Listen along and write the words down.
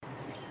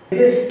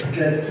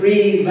The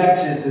three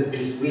lectures of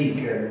this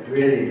week are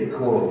really the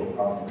core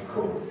of the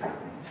course.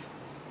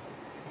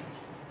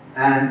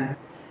 And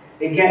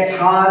it gets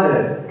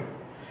harder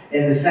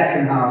in the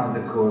second half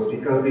of the course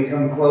because we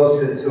come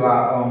closer to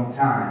our own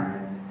time.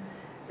 And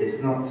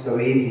it's not so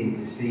easy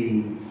to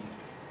see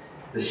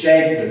the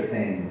shape of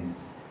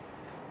things.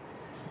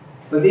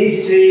 But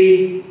these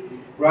three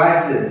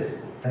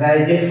writers are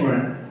very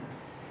different.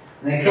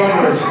 And they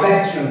cover a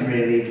spectrum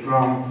really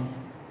from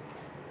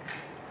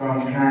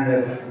kind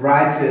of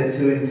writer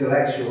to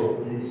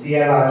intellectual. You see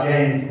L.R.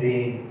 James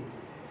being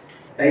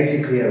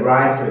basically a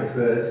writer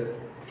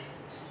first,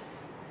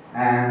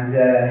 and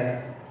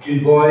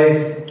Du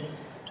Bois,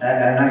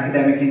 an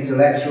academic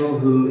intellectual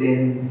who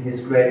in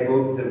his great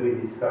book that we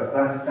discussed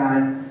last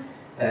time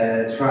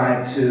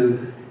tried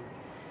to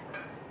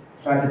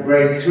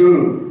break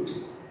through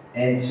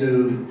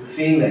into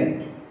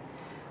feeling.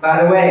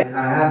 By the way,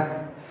 I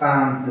have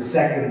found the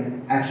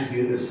second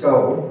attribute of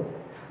soul,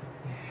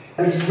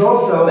 which is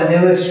also an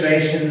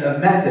illustration of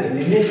method. I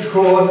mean, this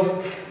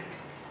course,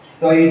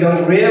 though you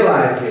don't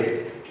realize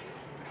it,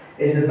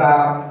 is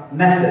about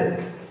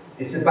method.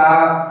 It's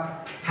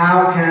about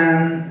how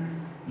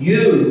can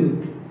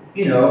you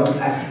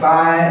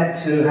aspire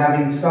to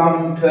having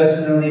some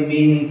personally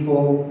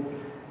meaningful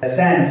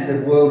sense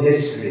of world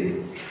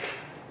history.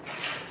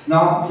 It's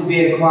not to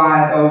be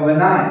acquired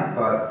overnight,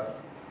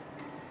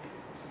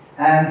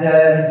 and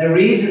the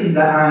reason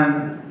that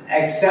I'm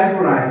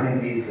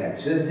extemporizing these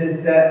lectures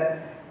is that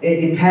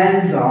it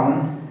depends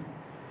on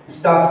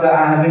stuff that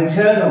I have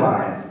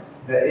internalized,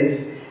 that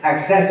is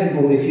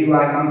accessible, if you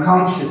like,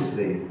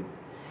 unconsciously.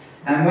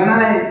 And when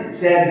I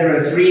said there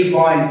are 3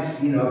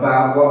 points,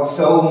 about what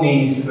soul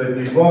means for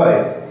Du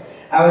Bois,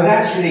 I was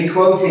actually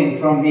quoting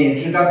from the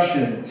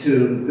introduction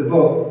to the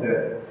book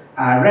that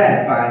I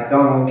read by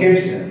Donald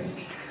Gibson.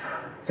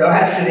 So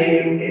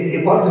actually,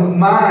 it wasn't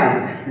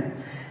mine.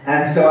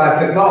 And so I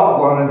forgot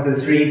one of the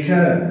 3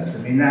 terms. I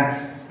mean,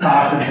 that's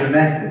part of the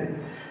method.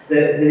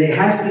 That it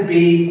has to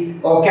be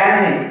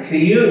organic to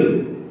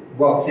you,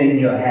 what's in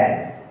your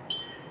head.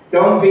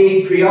 Don't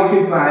be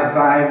preoccupied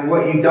by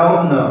what you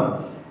don't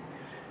know.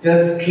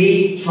 Just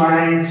keep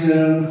trying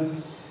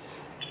to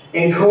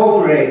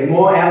incorporate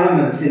more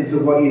elements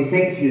into what you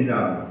think you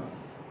know.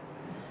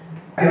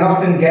 I can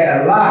often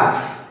get a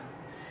laugh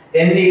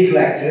in these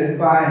lectures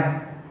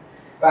by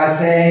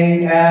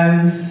saying,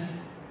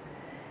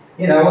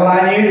 well,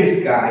 I knew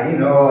this guy,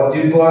 or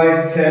Du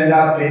Bois turned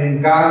up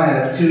in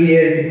Ghana 2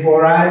 years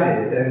before I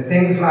did, and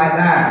things like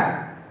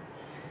that.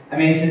 I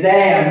mean,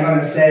 today I'm going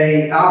to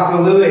say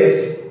Arthur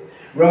Lewis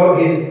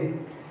wrote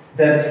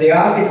the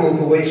article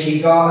for which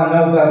he got a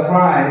Nobel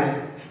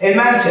Prize in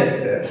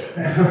Manchester,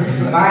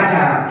 my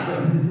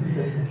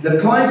town. The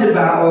point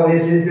about all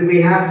this is that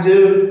we have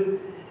to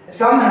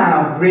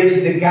somehow bridge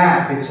the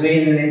gap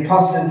between an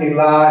impossibly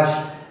large,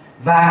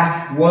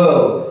 vast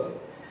world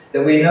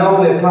that we know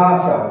we're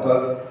part of,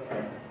 but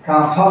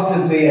can't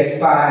possibly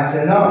aspire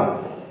to know.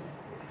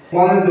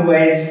 One of the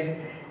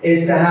ways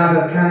is to have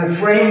a kind of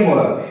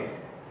framework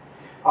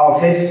of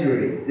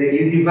history that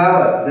you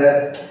develop,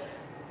 that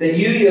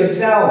you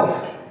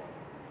yourself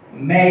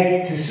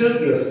make to suit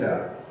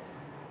yourself.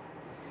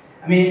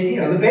 I mean,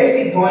 the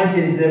basic point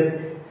is that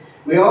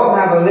we all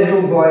have a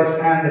little voice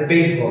and a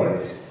big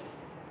voice.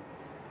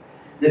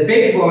 The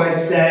big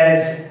voice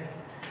says,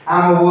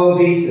 I'm a world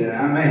beater,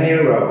 I'm a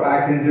hero,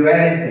 I can do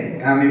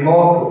anything, I'm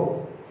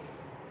immortal.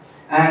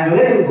 And the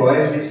little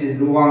voice, which is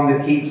the one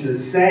that keeps us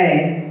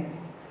sane,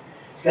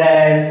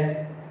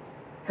 says,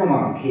 come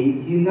on,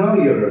 Keith, you know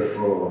you're a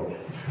fraud.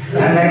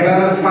 And they're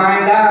going to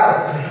find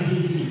out.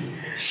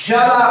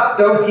 Shut up,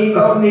 don't keep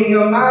opening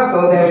your mouth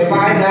or they'll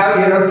find out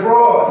you're a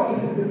fraud.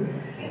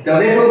 The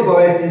little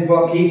voice is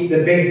what keeps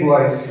the big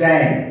voice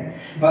sane.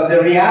 But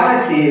the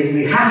reality is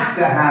we have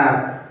to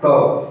have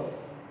both.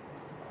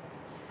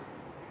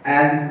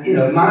 And,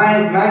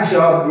 my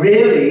job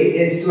really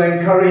is to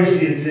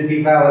encourage you to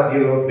develop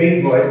your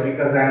big voice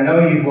because I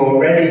know you've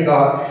already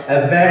got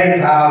a very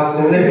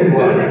powerful little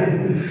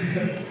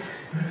one.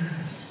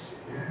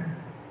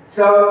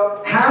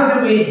 So, how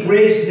do we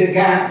bridge the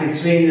gap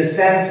between the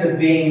sense of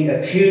being a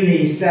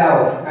puny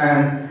self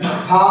and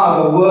part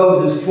of a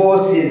world whose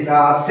forces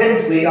are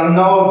simply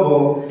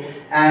unknowable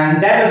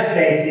and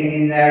devastating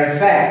in their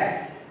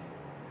effect?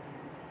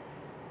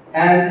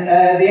 And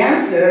the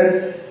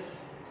answer,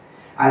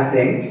 I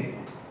think,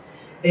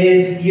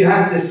 is you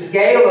have to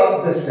scale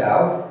up the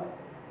self,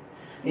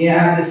 and you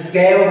have to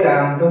scale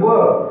down the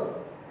world.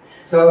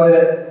 So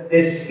that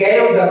this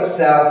scaled up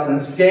self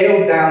and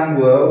scaled down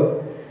world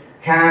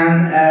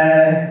can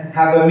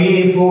have a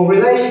meaningful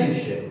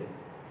relationship.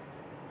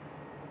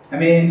 I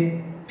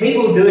mean,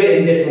 people do it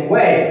in different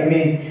ways. I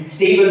mean,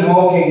 Stephen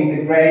Hawking,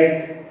 the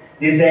great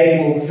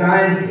disabled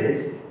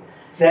scientist,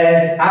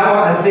 says, I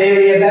want a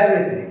theory of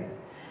everything.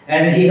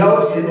 And he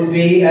hopes it will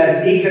be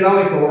as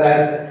economical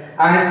as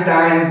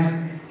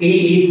Einstein's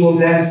E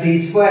equals mc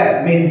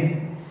squared. I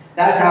mean,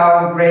 that's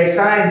how great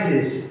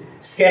scientists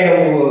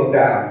scale the world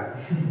down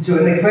to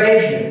an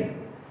equation.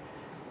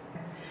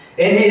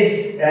 In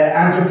his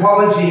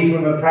Anthropology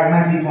from a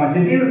Pragmatic Point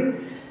of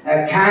View,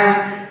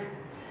 Kant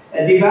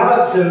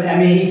develops some,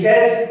 he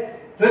says,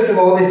 first of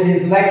all, this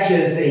is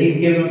lectures that he's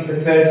given for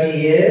 30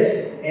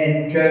 years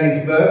in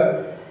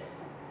Königsberg.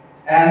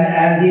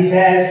 And he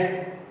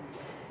says,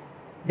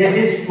 this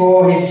is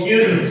for his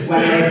students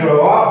when they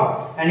grow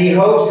up, and he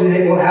hopes that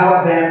it will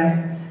help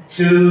them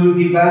to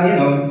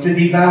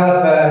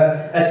develop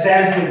a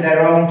sense of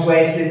their own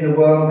place in the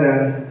world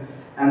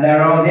and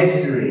their own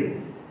history.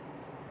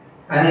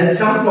 And at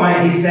some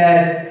point he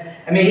says,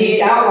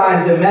 he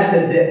outlines a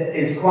method that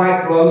is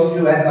quite close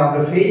to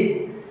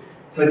ethnography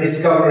for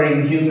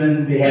discovering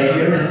human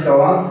behavior and so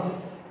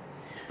on.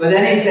 But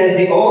then he says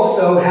it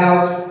also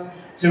helps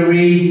to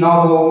read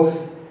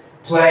novels,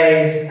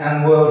 plays,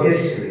 and world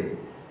history.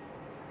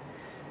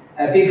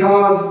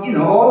 Because,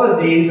 all of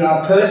these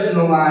are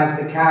personalized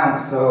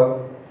accounts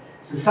of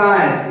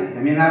society.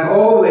 I've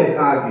always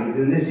argued,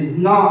 and this is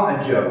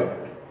not a joke,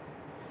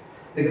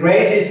 the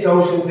greatest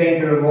social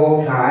thinker of all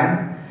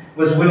time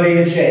was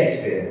William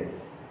Shakespeare.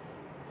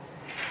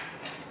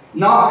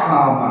 Not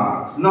Karl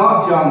Marx,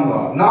 not John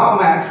Locke, not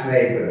Max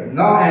Weber,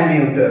 not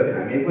Emile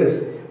Durkheim. It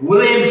was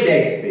William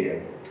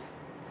Shakespeare.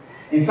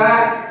 In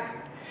fact,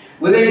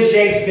 William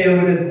Shakespeare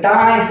would have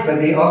died for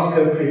the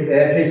Oscar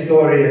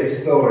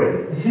Pistorius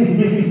story.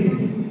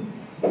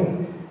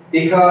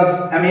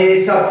 Because,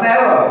 it's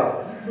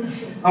Othello.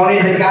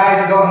 Only the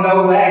guy's got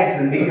no legs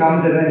and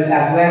becomes an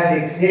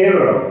athletics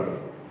hero.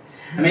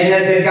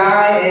 There's a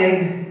guy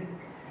in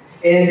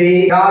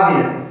The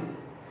Guardian,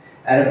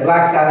 a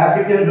black South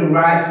African, who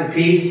writes a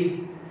piece,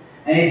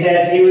 and he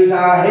says he was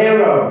our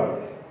hero.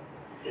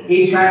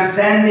 He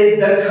transcended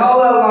the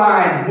color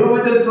line. Who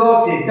would have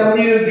thought it?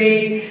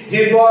 W.B.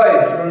 Du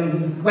Bois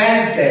from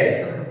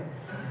Wednesday.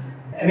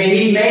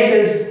 He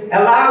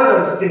allowed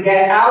us to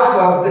get out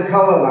of the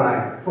color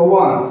line for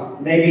once,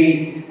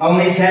 maybe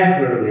only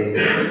temporarily.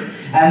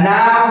 And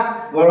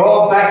now we're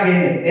all back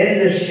in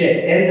the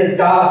shit, in the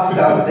dark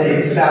stuff that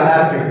is South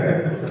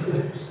Africa.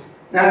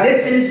 Now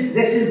this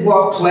is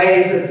what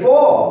plays are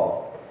for.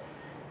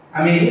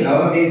 Some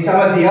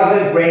of the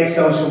other great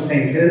social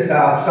thinkers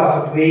are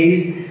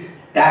Sophocles,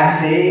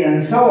 Dante,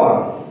 and so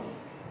on.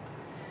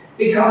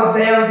 Because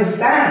they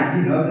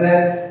understand,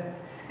 that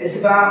it's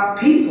about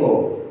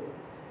people.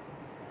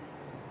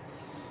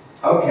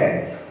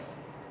 Okay.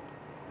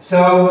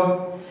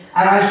 So,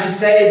 and I should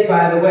say,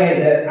 by the way,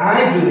 that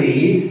I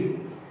believe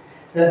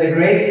that the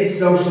greatest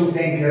social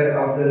thinker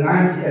of the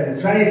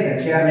 20th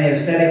century, I may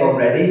have said it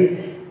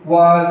already,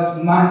 was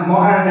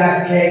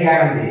Mohandas K.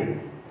 Gandhi.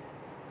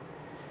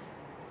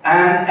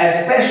 And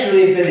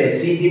especially for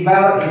this, he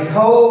developed his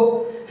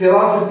whole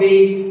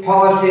philosophy,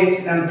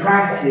 politics, and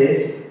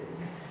practice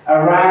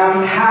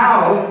around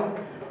how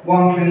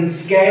one can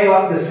scale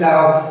up the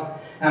self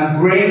and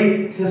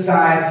bring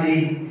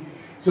society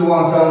to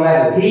one's own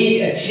level.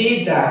 He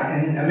achieved that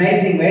in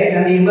amazing ways,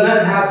 and he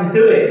learned how to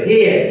do it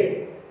here.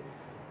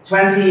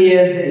 20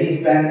 years that he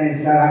spent in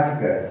South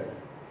Africa.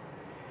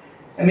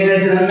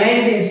 There's an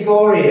amazing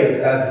story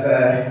of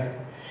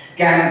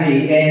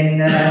Gandhi in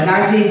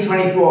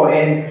 1924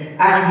 in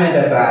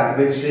Ahmedabad,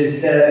 which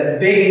is the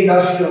big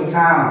industrial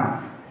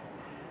town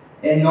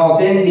in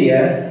North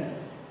India.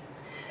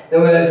 There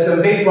were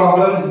some big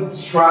problems,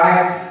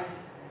 strikes,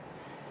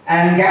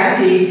 and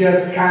Gandhi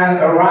just kind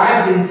of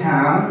arrived in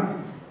town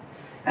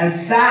and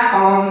sat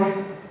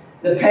on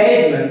the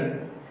pavement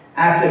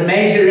at a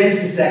major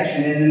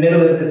intersection in the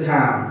middle of the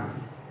town.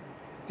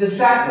 Just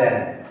sat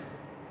there.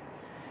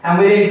 And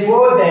within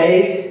 4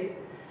 days,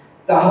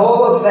 the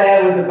whole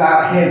affair was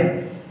about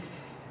him.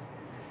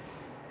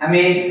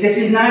 This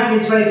is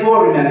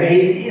 1924, remember.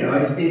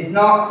 He's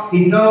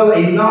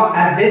not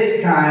at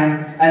this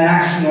time a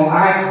national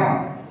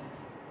icon.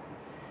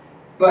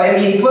 But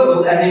and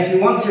if you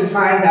want to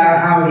find out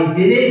how he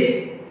did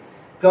it,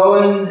 go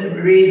and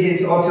read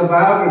his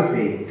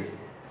autobiography.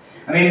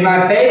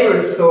 My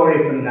favorite story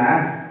from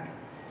that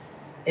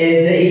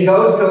is that he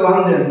goes to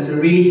London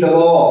to read the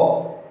law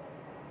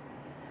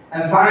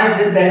and finds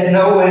that there's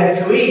nowhere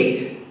to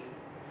eat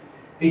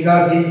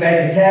because he's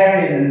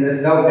vegetarian and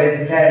there's no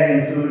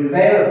vegetarian food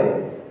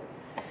available.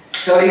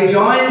 So he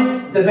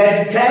joins the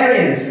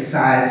Vegetarian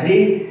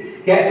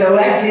Society, gets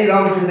elected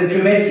onto the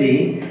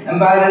committee, and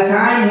by the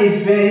time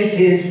he's finished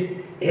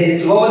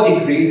his law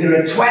degree, there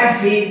are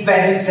 20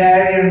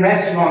 vegetarian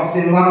restaurants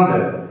in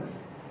London.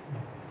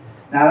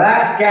 Now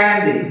that's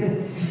Gandhi.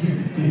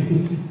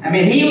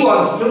 He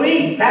wants to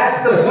eat,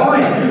 that's the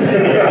point.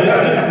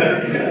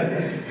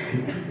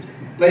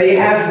 But he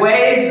has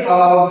ways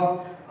of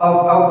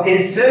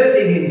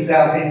inserting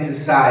himself into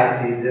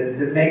society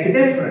that make a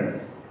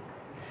difference.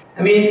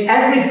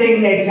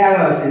 Everything they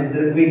tell us is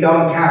that we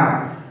don't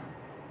count.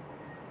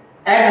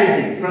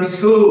 Everything, from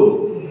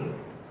school.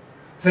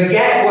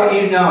 Forget what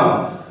you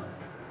know.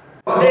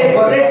 What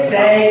they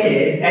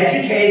say is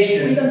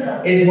education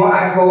is what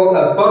I call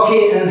a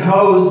bucket and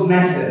hose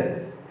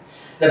method.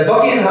 The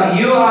bucket and hose,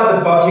 you are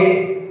the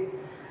bucket,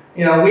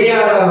 we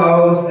are the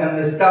hose, and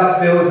the stuff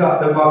fills up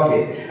the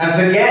bucket. And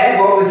forget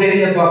what was in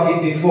the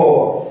bucket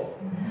before.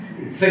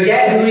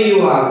 Forget who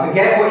you are,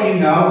 forget what you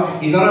know.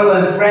 You're going to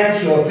learn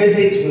French or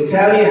physics, we'll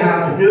tell you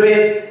how to do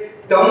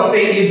it. Don't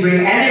think you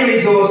bring any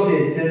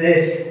resources to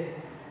this.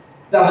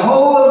 The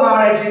whole of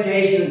our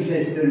education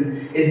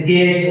system is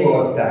geared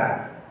towards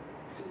that.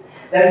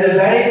 There's a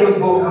very good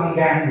book on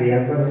Gandhi.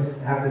 I'm going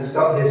to have to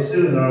stop this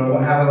soon or I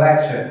won't have a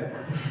lecture.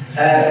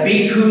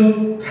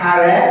 Bhikkhu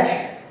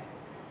Parekh,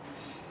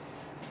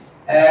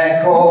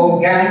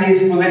 called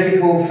Gandhi's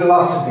Political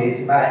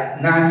Philosophies,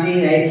 about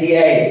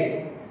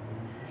 1988.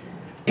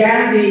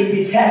 Gandhi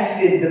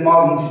detested the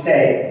modern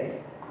state.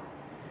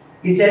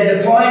 He said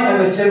the point of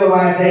a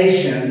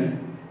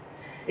civilization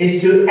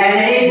is to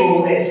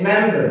enable its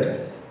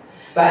members.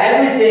 But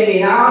everything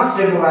in our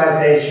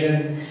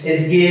civilization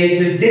is geared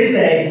to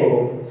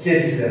disable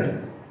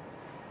citizens.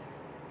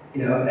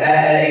 You know,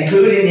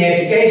 including the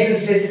education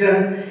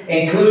system,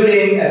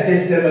 including a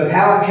system of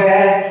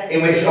healthcare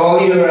in which all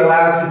you're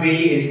allowed to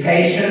be is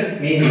patient,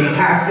 meaning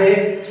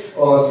passive,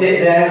 or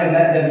sit there and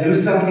let them do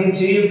something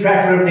to you,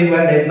 preferably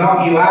when they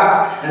knock you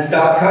out and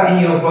start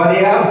cutting your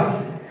body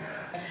out.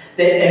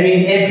 I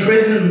mean,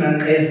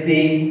 imprisonment is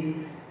the...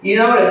 You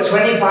know that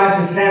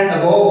 25%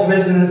 of all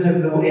prisoners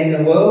in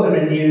the world are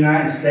in the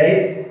United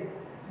States?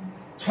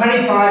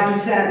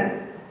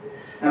 25%.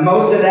 And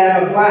most of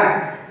them are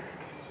black.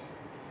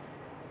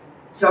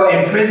 So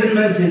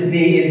imprisonment is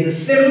the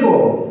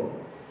symbol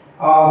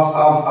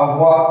of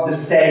what the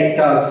state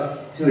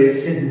does to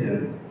its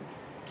citizens.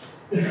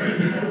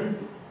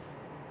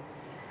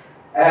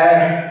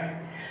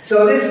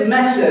 So this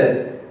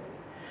method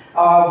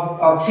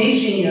of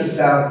teaching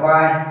yourself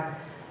by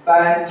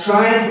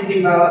trying to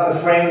develop a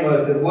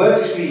framework that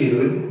works for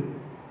you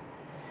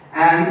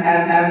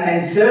and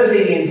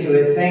inserting into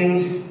it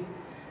things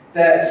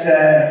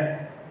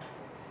that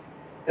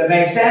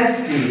make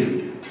sense to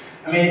you.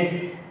 I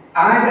mean,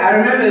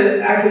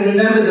 I can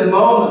remember the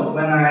moment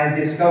when I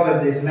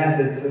discovered this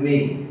method for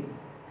me.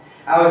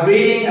 I was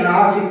reading an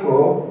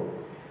article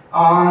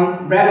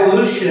on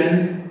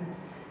revolution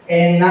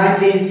in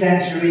 19th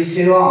century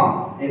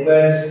Ceylon. It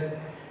was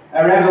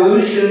a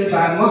revolution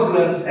by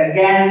Muslims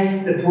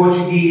against the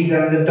Portuguese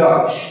and the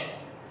Dutch.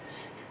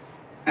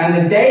 And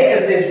the date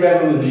of this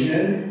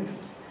revolution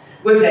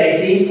was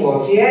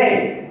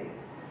 1848.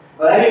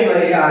 Well,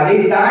 everybody, at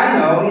least I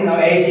know,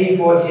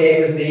 1848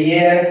 was the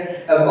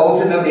year of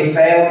ultimately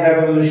failed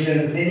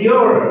revolutions in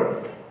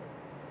Europe.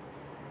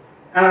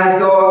 And I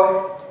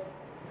thought,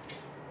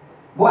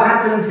 what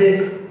happens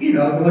if,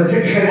 there was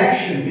a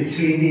connection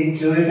between these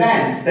two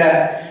events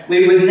that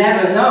we would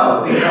never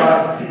know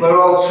because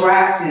we're all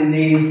trapped in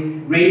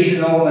these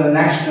regional and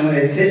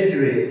nationalist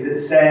histories that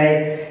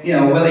say,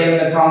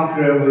 William the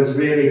Conqueror was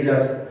really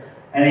just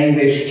an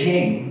English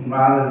king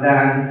rather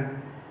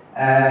than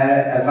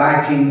a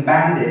Viking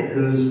bandit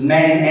whose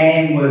main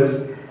aim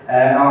was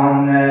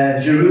on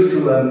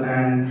Jerusalem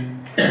and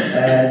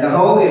the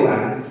Holy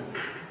Land.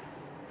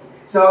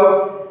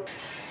 So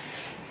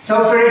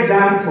for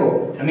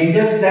example,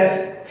 just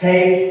let's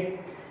take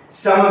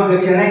some of the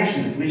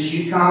connections which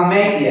you can't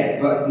make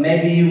yet, but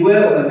maybe you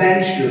will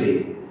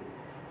eventually.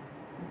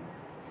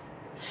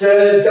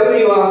 Sir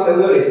W. Arthur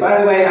Lewis, by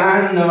the way,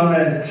 I'm known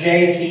as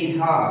J. Keith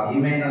Hart.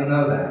 You may not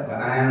know that, but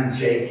I am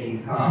J.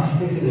 Keith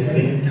Hart.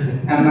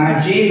 And my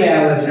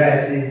Gmail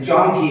address is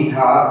John Keith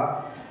Hart,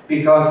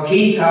 because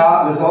Keith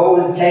Hart was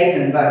always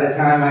taken by the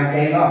time I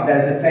came up.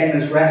 There's a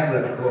famous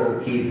wrestler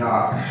called Keith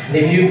Hart.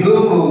 If you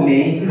Google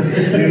me,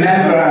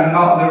 remember I'm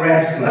not the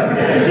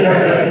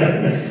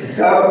wrestler.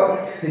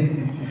 So,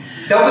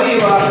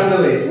 W. Arthur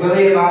Lewis,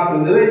 William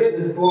Arthur Lewis,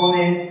 was born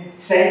in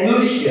St.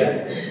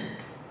 Lucia.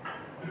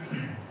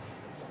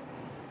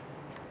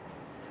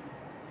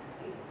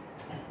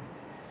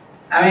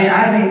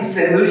 I think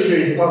St. Lucia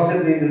is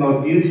possibly the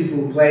most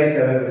beautiful place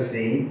I've ever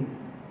seen.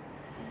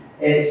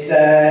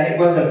 It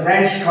was a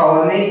French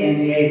colony in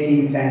the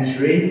 18th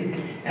century,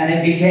 and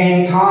it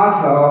became part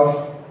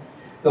of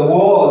the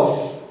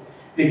wars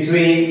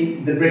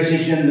between the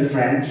British and the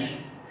French.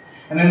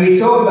 We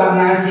talk about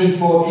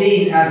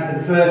 1914 as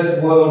the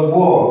First World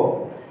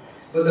War,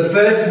 but the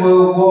First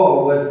World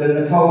War was the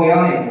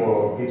Napoleonic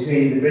War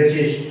between the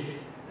British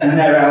and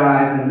their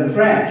allies and the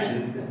French,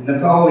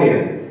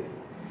 Napoleon.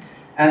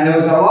 And there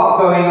was a lot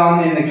going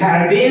on in the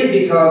Caribbean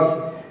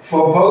because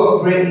for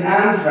both Britain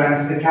and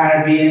France, the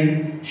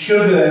Caribbean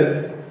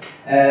sugar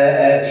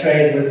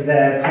trade was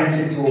their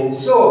principal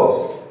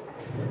source.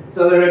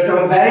 So there are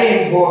some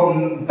very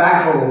important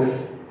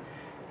battles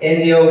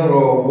in the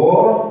overall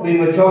war. We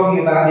were talking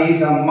about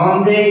these on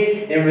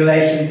Monday in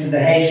relation to the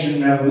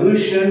Haitian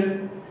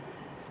Revolution.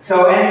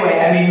 So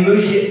anyway,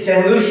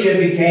 St. Lucia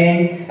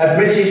became a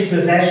British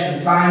possession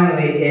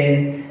finally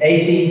in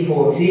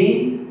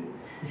 1814.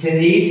 It's in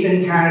the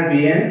Eastern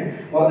Caribbean,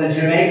 what the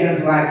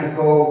Jamaicans like to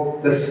call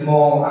the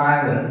small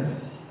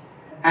islands.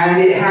 And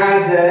it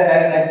has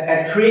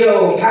a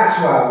Creole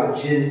patois,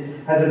 which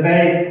has a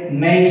very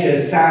major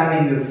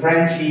sounding of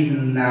French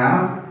even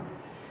now.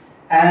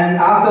 And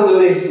Arthur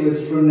Lewis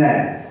was from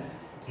there.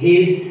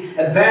 He's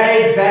a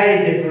very,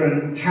 very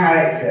different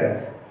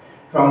character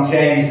from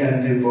James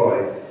and Du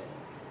Bois.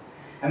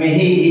 I mean,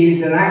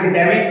 he's an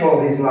academic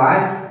all his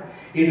life.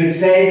 You could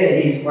say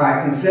that he's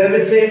quite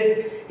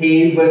conservative.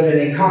 He was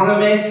an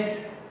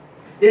economist.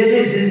 This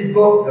is his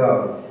book,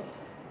 though.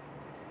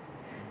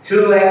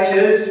 2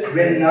 lectures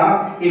written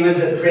up. He was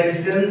at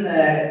Princeton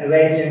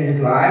later in his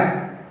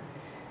life.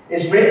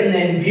 It's written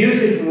in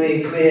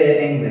beautifully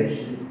clear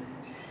English.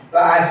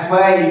 But I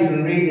swear you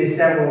can read this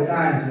several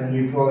times and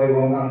you probably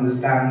won't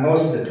understand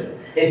most of it.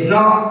 It's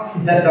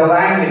not that the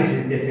language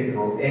is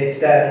difficult, it's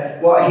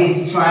that what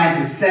he's trying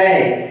to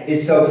say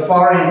is so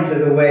foreign to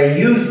the way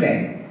you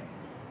think.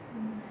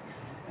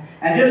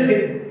 And just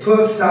to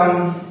put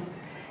some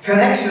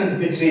connections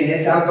between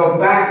this, I'll go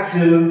back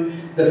to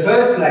the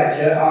first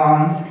lecture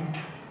on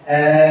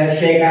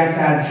Sheikh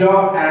Anta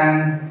Diop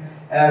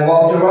and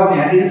Walter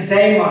Rodney. I didn't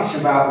say much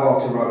about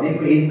Walter Rodney,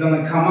 but he's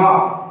going to come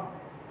up.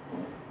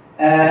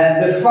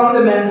 The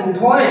fundamental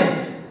point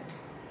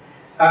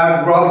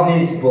of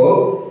Rodney's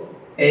book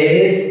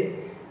is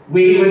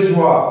we was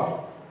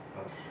robbed.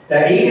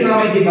 That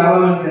economic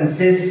development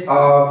consists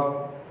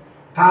of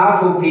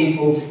powerful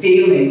people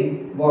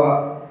stealing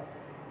what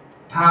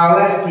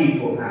powerless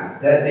people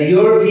have. That the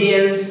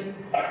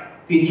Europeans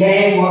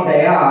became what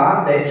they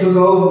are. They took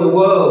over the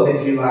world,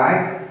 if you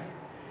like,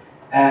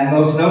 and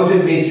most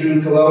notably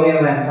through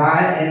colonial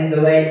empire in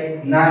the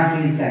late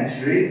 19th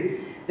century.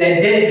 They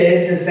did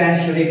this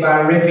essentially by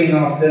ripping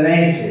off the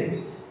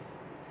natives.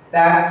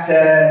 That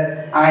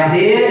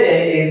idea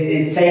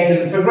is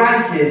taken for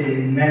granted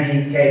in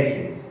many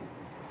cases.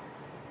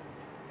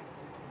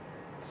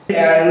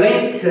 I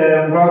linked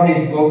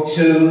Rodney's book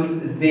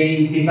to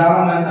the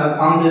development of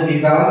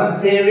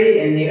underdevelopment theory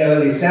in the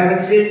early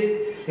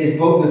 70s. His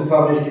book was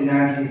published in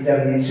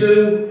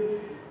 1972.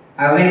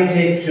 I linked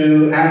it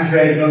to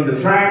André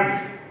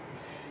Grunde-Frank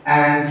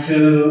and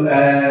to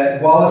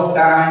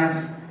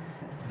Wallerstein's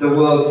The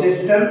World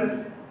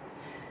System.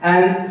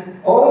 And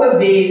all of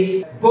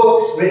these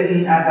books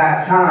written at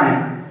that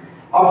time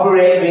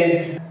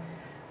operate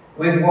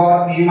with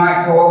what you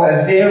might call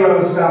a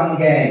zero-sum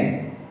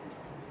game.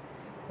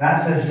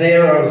 That's a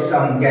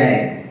zero-sum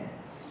game.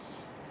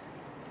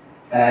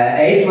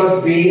 A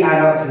plus B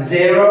add up to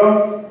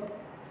 0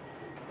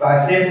 by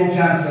simple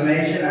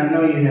transformation. I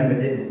know you never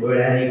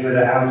were any good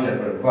at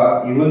algebra,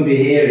 but you wouldn't be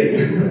here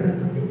if you were.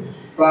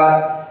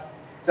 But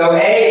so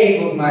A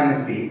equals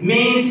minus B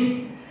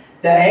means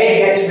that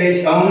A gets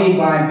rich only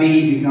by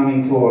B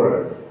becoming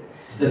poorer.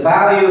 The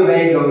value of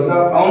A goes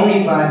up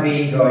only by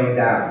B going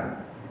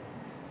down.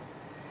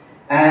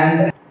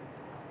 And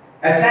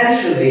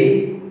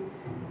essentially,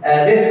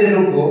 this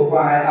little book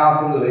by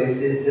Arthur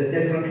Lewis is a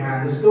different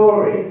kind of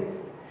story.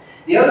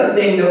 The other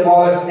thing that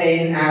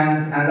Wallerstein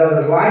and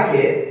others like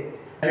it,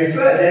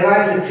 they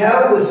like to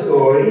tell the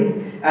story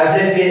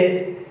as if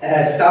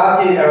it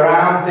started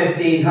around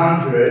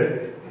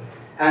 1500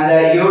 and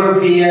that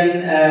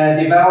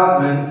European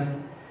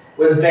development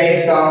was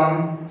based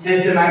on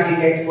systematic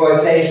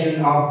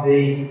exploitation of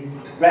the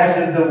rest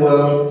of the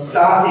world,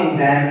 starting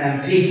then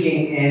and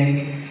peaking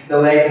in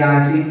the late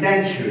 19th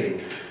century.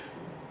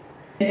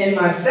 In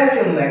my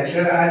second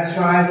lecture, I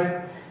tried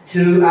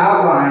to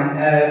outline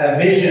a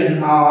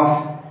vision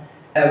of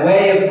a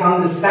way of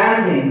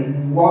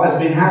understanding what has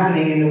been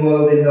happening in the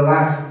world in the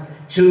last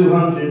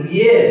 200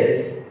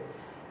 years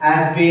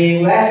as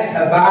being less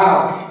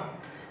about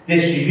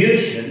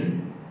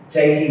distribution,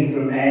 taking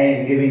from A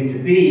and giving to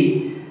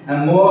B,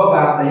 and more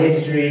about the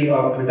history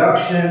of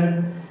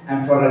production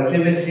and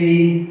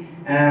productivity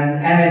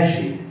and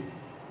energy.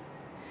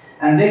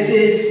 And this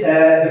is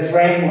the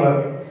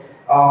framework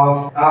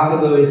of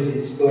Arthur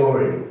Lewis's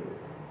story.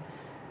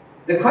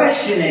 The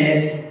question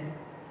is,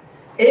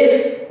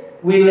 if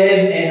we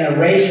live in a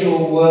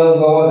racial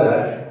world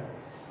order,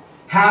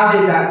 how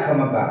did that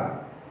come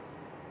about?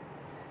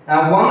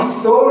 Now, one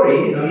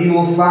story you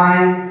will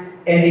find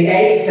in the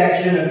 8th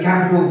section of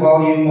Capital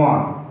Volume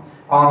 1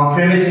 on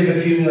primitive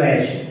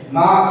accumulation.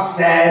 Marx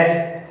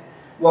says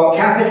what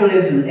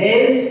capitalism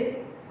is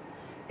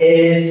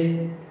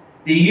the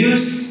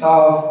use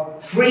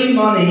of free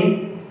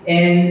money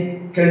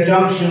in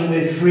conjunction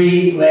with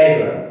free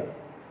labor.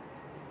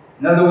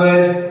 In other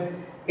words,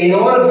 in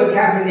order for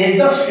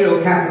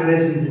industrial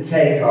capitalism to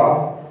take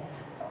off,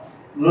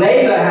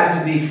 labor had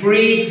to be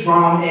freed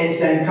from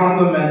its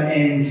encumberment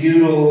in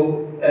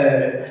feudal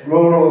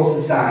rural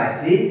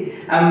society,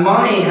 and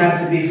money had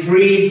to be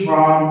freed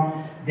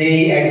from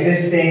the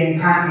existing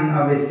pattern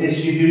of its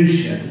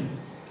distribution.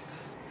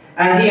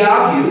 And he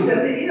argues,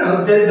 and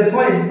the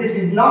point is, this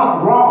is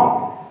not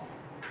wrong.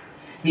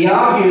 He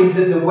argues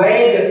that the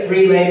way that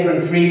free labor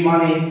and free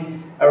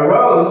money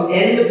arose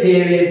in the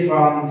period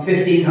from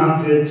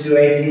 1500 to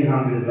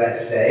 1800,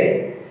 let's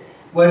say,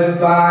 was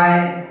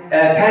by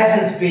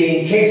peasants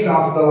being kicked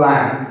off the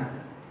land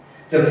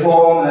to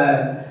form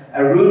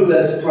a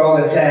rootless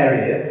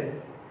proletariat,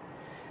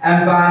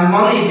 and by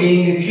money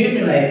being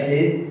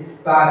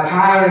accumulated by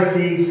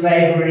piracy,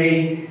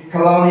 slavery,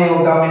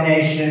 colonial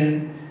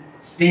domination,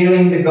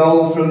 stealing the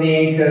gold from the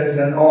Incas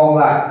and all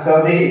that.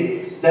 So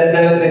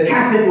the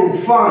capital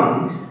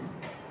fund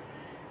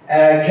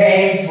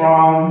came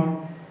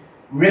from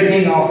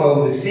ripping off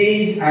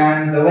overseas,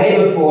 and the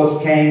labour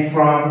force came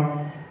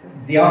from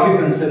the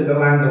occupants of the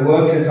land, the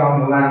workers on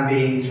the land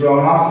being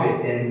thrown off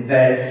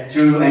it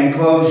through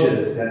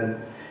enclosures and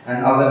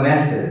other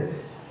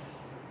methods.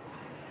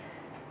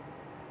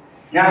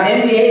 Now,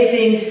 in the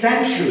 18th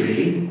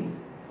century,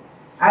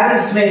 Adam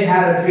Smith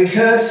had a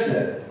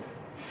precursor,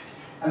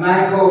 a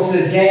man called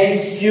Sir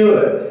James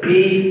Stewart.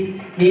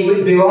 He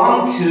would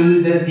belong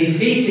to the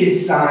defeated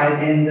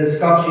side in the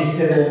Scottish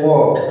Civil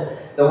War,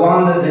 the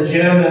one that the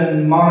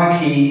German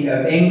monarchy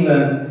of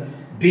England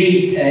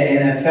beat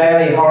in a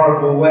fairly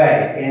horrible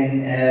way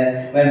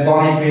when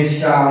Bonnybridge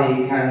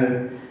Charlie kind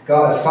of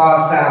got as far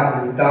south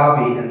as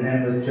Derby and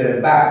then was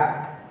turned back.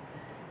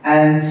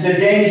 And Sir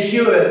James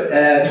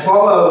Stewart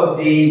followed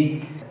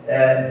the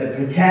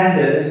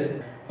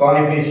pretenders,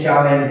 Bonnybridge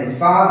Charlie and his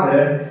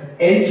father,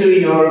 into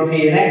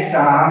European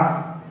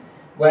exile,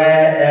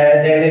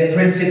 where they lived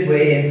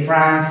principally in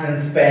France and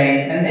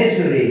Spain and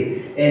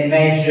Italy, in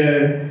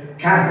major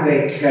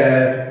Catholic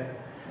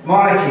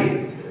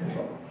monarchies.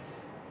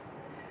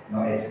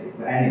 Not Italy,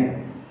 but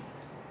anyway.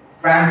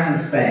 France and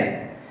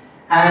Spain.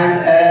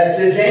 And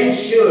Sir James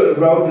Stewart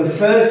wrote the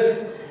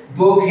first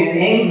book in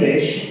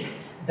English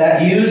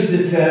that used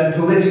the term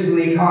political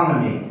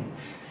economy.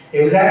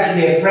 It was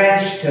actually a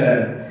French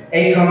term,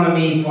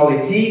 économie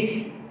politique.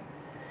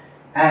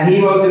 And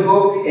he wrote a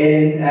book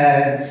in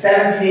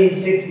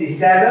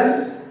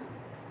 1767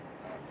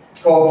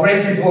 called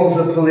Principles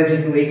of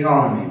Political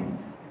Economy.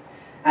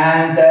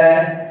 And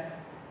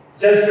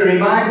just to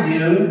remind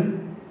you,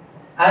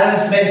 Adam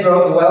Smith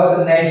wrote The Wealth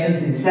of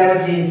Nations in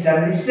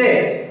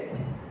 1776.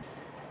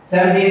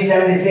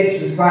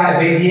 1776 was quite a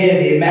big year.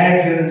 The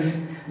Americans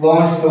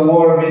launched the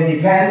War of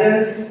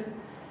Independence,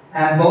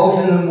 and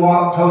Boulton and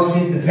Watt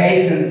posted the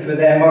patent for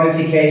their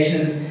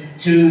modifications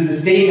to the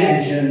steam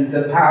engine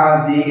that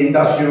powered the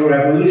Industrial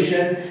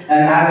Revolution,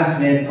 and Adam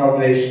Smith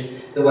published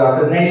The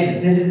Wealth of Nations.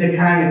 This is the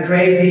kind of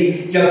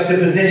crazy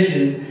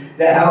juxtaposition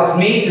that helps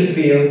me to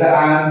feel that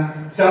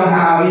I'm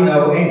somehow,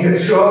 in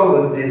control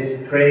of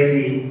this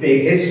crazy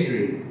big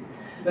history.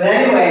 But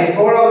anyway,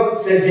 poor old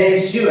Sir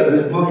James Stewart,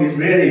 whose book is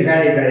really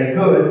very, very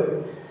good,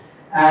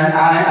 and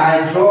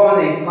I draw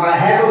on it quite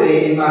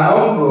heavily in my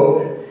own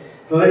book,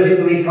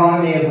 Political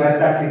Economy of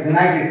West African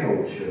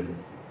Agriculture.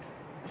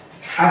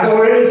 I've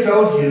already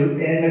told you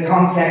in the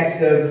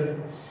context of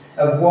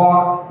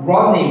what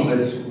Rodney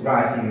was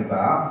writing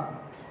about,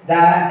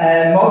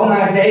 that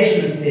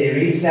modernization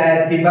theory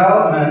said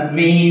development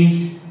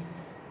means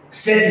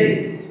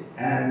cities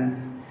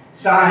and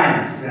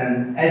science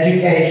and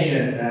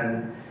education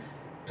and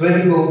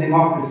political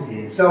democracy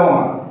and so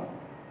on.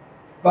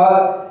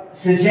 But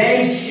Sir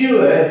James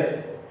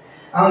Stewart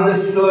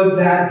understood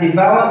that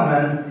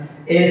development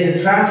is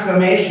a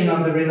transformation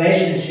of the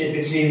relationship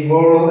between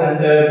rural and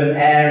urban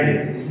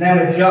areas. It's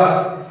never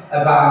just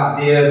about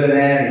the urban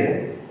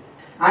areas.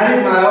 I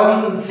did my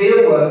own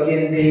fieldwork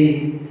in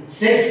the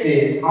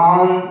 60s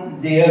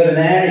on the urban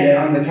area,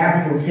 on the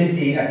capital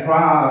city,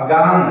 Accra of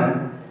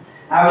Ghana.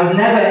 I was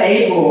never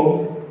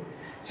able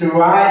to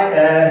write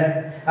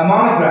a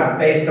monograph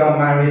based on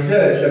my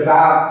research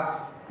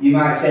about, you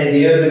might say,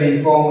 the urban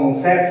informal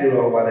sector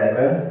or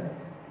whatever.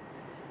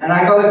 And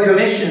I got a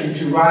commission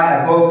to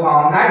write a book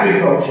on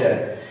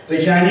agriculture,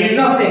 which I knew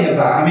nothing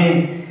about. I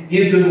mean,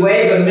 you could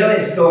wave a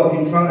millet stalk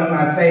in front of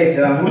my face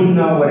and I wouldn't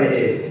know what it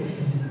is.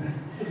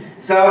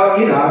 So,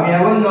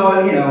 I wouldn't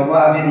know,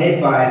 what I've been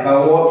hit by if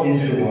I walked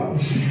into one.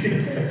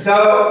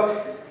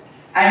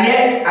 And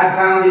yet I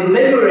found it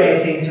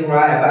liberating to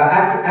write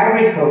about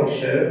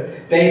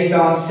agriculture based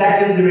on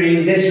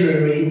secondary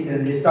literary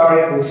and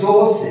historical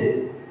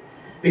sources,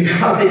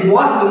 because it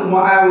wasn't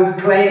what I was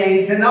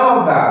claiming to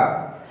know about.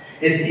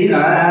 And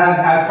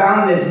I've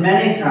found this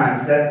many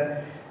times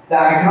that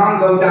I can't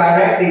go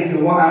directly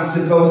to what I'm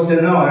supposed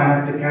to know. I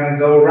have to kind of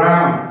go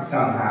around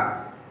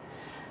somehow.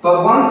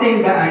 But one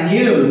thing that I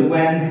knew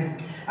when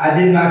I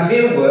did my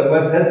fieldwork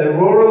was that the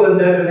rural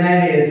and urban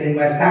areas in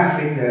West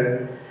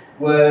Africa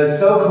were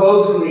so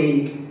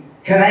closely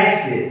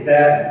connected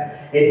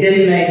that it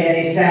didn't make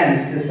any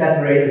sense to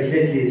separate the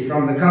cities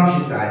from the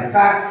countryside. In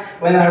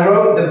fact, when I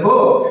wrote the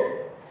book,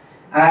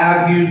 I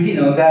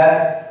argued,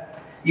 that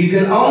you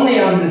can only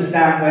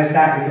understand West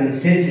African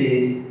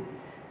cities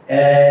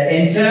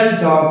in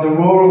terms of the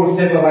rural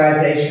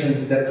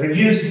civilizations that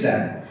produced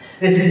them.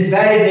 This is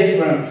very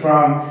different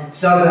from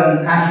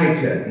southern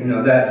Africa,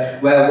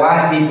 where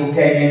white people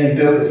came in and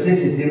built the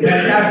cities. In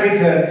West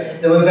Africa,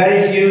 there were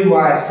very few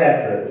white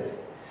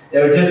settlers.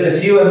 There were just a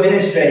few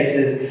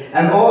administrators,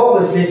 and all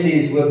the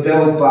cities were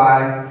built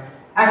by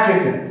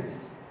Africans.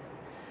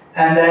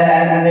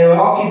 And they were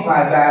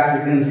occupied by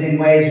Africans in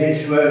ways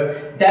which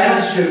were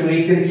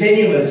demonstrably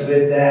continuous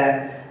with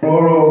their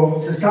rural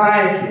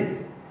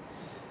societies.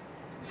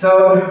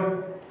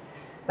 So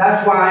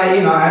that's why,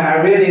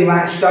 I really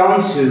latched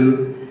on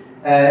to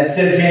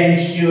Sir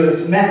James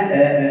Stewart's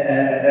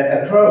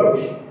approach.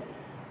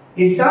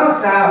 He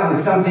starts out with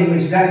something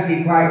which is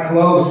actually quite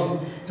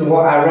close to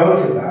what I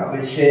wrote about,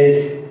 which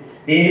is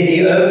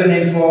the urban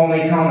informal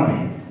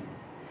economy.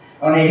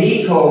 only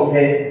he calls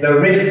it the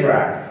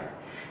riffraff.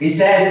 He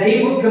says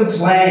people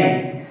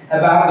complain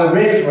about the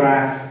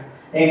riffraff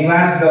in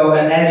Glasgow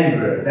and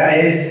Edinburgh.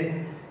 That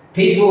is,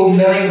 people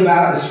milling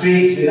about the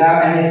streets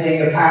without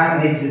anything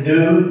apparently to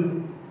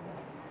do.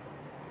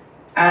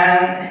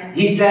 And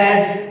he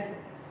says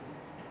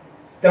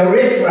the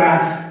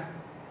riffraff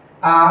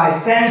are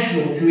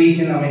essential to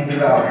economic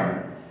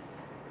development.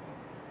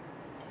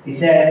 He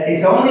said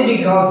it's only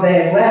because they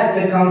have left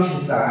the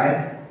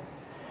countryside,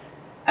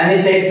 and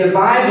if they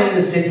survive in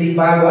the city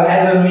by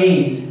whatever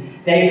means,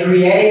 they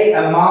create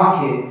a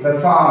market for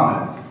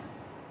farmers.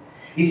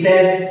 He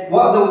says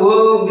what the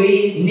world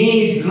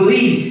needs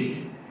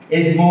least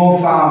is more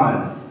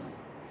farmers.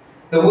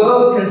 The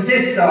world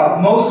consists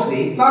of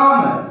mostly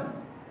farmers.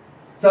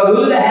 So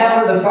who the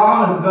hell are the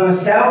farmers going to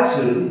sell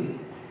to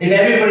if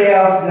everybody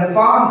else is a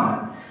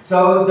farmer?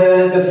 So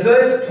the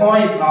first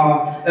point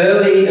of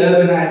early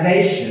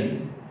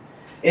urbanization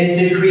is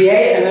to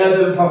create an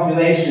urban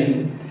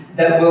population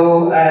that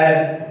will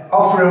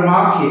offer a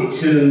market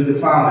to the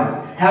farmers,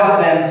 help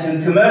them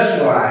to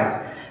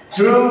commercialize.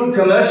 Through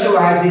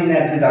commercializing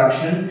their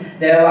production,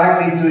 they're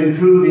likely to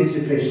improve its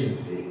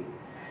efficiency.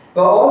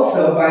 But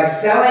also by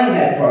selling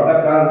their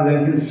product rather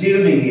than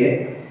consuming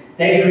it,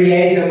 they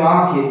create a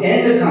market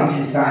in the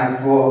countryside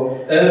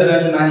for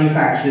urban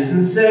manufacturers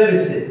and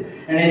services.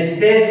 And it's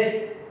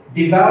this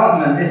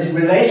development, this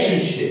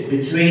relationship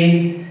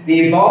between, the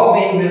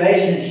evolving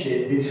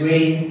relationship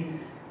between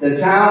the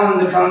town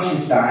and the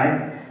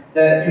countryside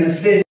that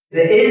is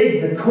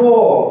the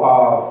core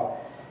of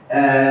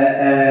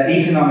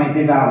economic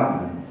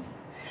development.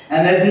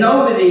 And there's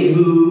nobody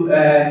who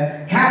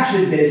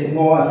captured this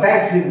more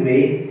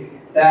effectively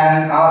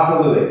than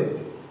Arthur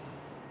Lewis.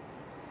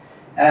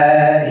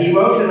 He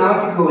wrote an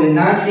article in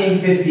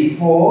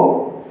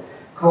 1954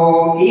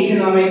 called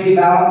Economic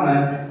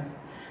Development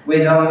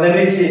with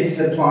Unlimited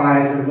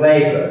Supplies of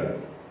Labor.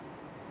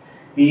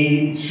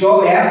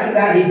 Shortly after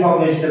that, he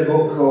published a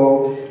book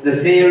called The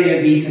Theory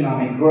of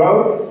Economic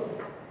Growth.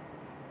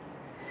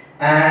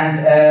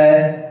 And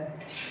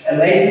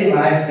late in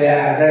life,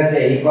 as I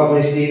say, he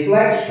published these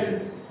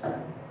lectures.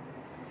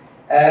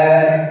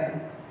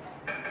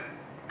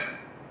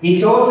 He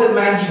taught at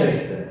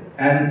Manchester,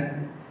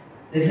 and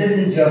this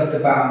isn't just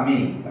about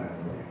me, by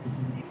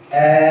the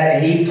way.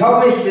 He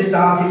published this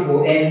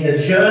article in the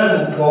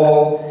journal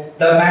called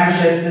The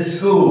Manchester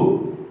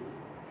School,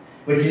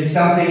 which is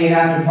something in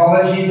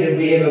anthropology that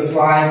we have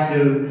applied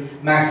to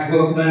Max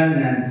Bookman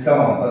and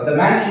so on. But the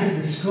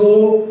Manchester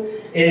School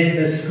is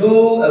the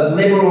school of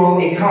liberal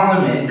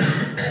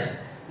economists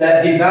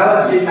that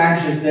developed in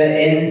Manchester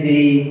in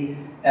the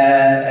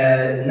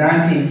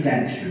 19th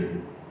century.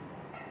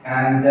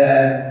 And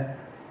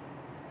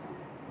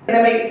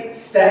let me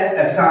step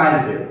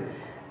aside a bit.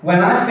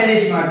 When I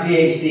finished my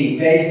PhD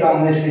based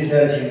on this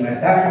research in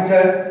West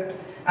Africa,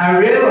 I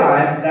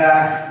realized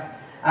that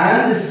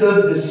I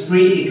understood the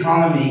street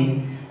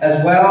economy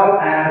as well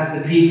as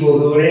the people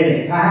who were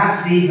in it,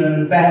 perhaps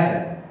even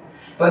better.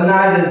 But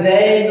neither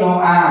they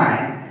nor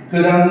I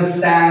could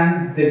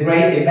understand the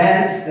great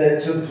events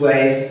that took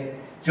place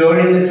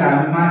during the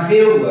time of my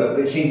fieldwork,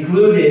 which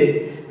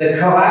included the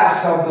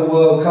collapse of the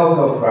world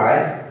cocoa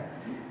price,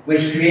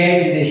 which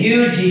created a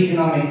huge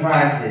economic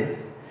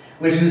crisis,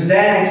 which was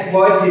then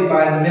exploited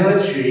by the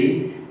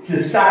military to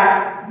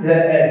sack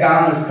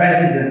Ghana's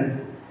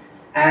president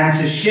and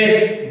to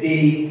shift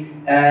the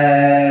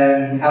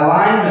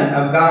alignment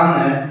of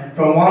Ghana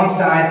from one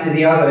side to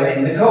the other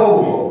in the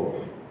Cold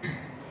War.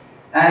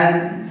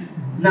 And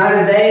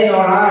neither they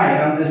nor I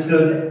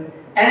understood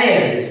any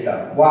of this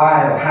stuff,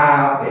 why or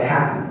how it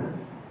happened.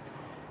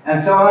 And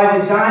so I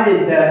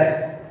decided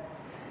that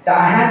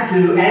I had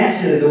to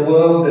enter the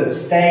world of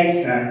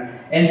states and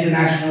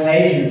international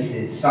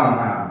agencies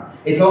somehow,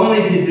 if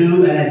only to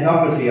do an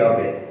ethnography of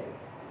it.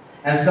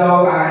 And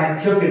so I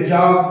took a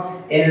job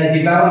in a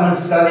Development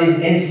Studies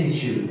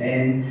Institute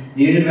in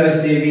the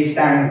University of East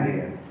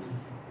Anglia.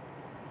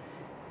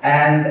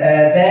 And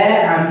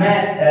there I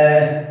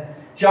met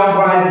John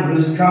Bryden,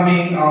 who's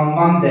coming on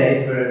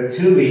Monday for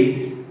 2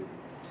 weeks.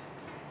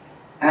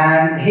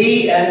 And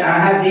I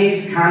had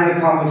these kind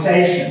of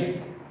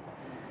conversations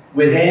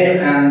with him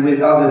and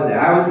with others there.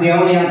 I was the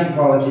only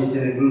anthropologist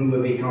in a group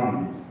of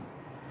economists.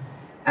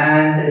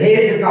 And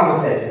here's the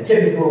conversation, a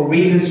typical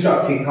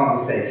reconstructing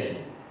conversation.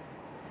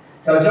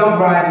 So John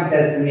Bryden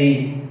says to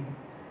me,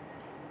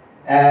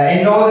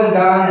 in northern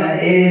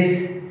Ghana,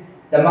 is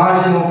the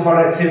marginal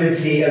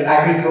productivity of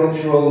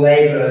agricultural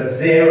labor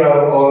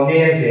zero or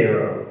near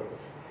zero?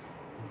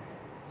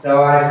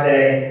 So I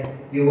say,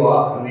 you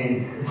what? I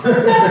mean,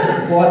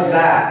 what's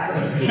that?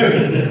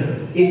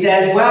 He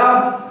says,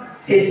 well,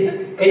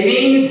 it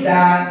means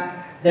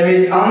that there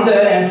is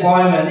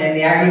underemployment in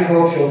the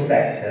agricultural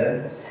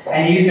sector,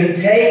 and you can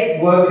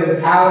take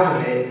workers out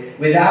of it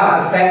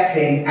without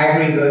affecting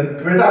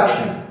aggregate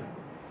production.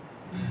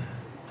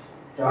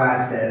 So I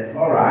said,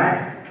 all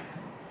right.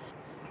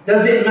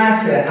 Does it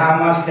matter how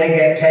much they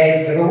get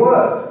paid for the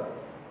work?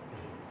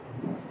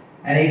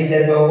 And he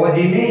said, well, what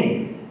do you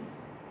mean?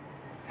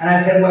 And I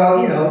said, well,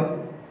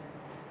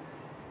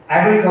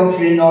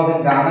 agriculture in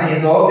northern Ghana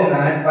is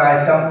organized by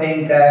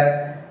something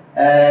that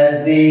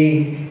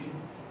the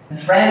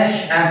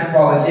French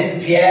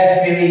anthropologist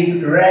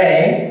Pierre-Philippe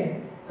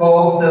Rey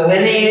calls the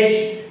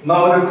lineage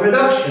mode of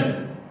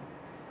production.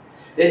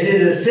 This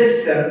is a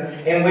system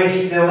in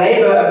which the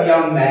labor of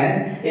young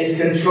men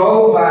is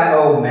controlled by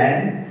old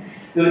men,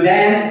 who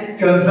then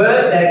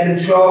convert their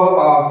control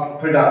of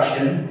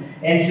production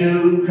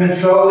into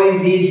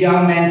controlling these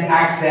young men's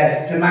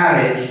access to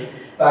marriage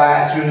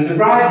through the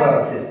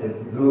Bridewell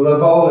system, the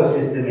Lobola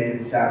system in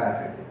South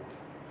Africa.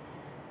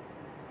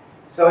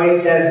 So he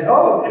says,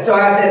 so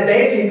I said,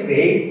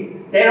 basically,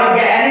 they don't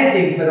get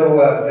anything for the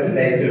work that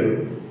they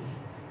do.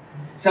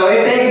 So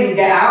if they can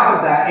get out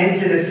of that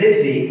into the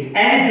city,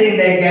 anything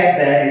they get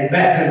there is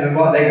better than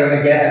what they're going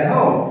to get at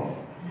home.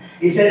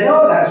 He says,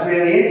 that's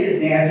really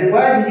interesting. I said,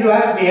 why did you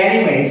ask me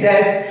anyway? He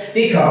says,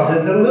 because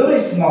of the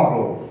Lewis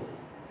model.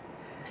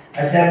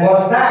 I said,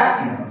 what's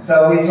that?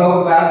 So we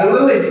talk about the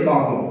Lewis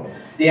model.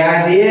 The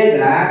idea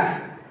that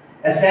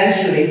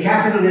essentially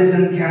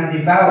capitalism can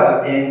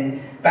develop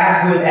in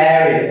backward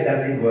areas,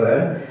 as it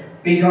were,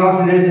 because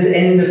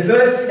in the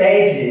first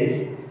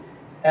stages,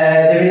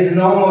 there is an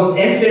almost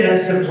infinite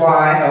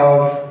supply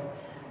of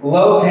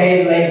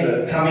low-paid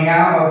labor coming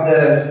out of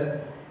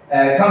the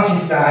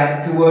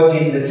countryside to work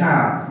in the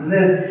towns.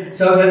 And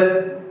so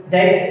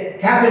that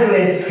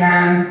capitalists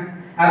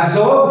can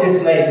absorb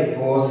this labor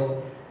force,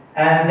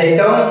 and they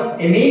don't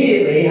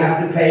immediately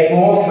have to pay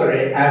more for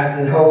it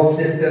as the whole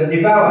system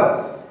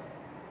develops.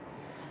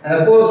 And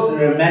of course,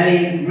 there are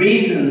many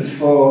reasons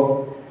for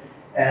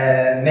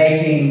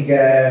making...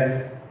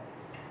 there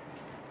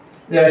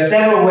are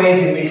several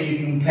ways in which you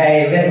can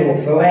pay little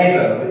for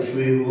labor, which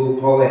we will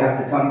probably have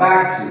to come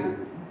back to.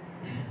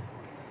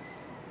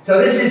 So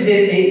this is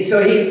it.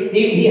 So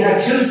he had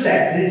two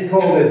sectors. It's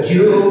called a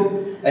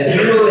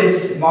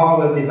dualist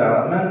model of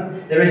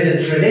development. There is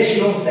a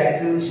traditional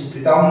sector, which is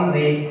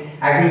predominantly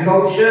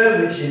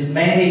agriculture, which is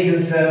mainly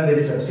concerned with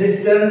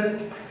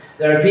subsistence.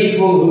 There are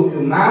people who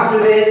come out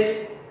of it,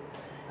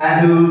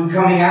 and who,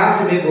 coming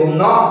out of it, will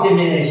not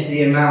diminish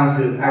the amount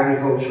of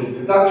agricultural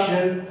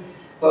production,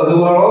 but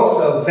who are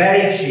also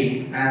very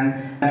cheap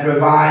and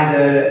provide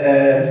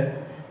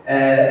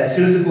a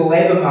suitable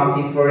labour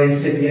market for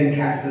incipient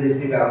capitalist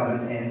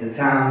development in the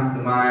towns,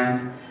 the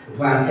mines, the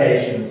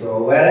plantations,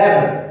 or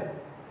wherever.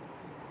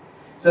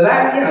 So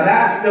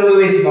that's the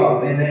Lewis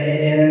model in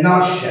a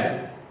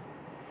nutshell.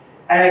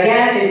 And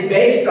again, it's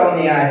based on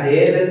the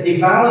idea that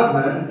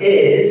development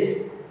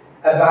is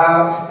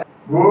about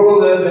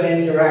rural-urban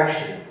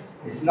interactions.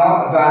 It's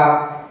not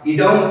about... You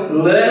don't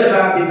learn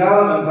about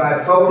development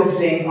by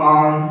focusing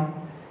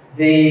on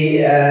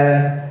the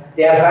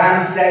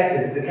advanced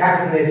sectors, the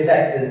capitalist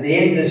sectors, the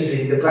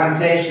industries, the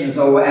plantations,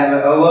 or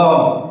whatever,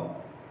 alone.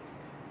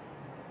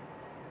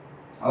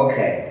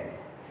 Okay.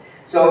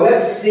 So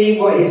let's see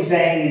what he's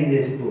saying in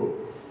this book.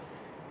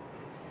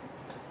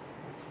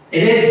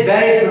 It is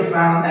very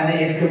profound, and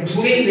it is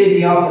completely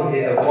the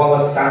opposite of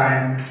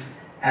Wallerstein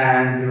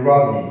and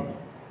Rodney.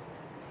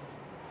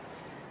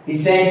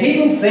 He's saying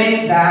people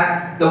think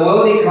that the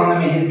world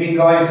economy has been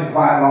going for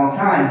quite a long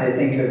time. They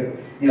think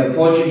of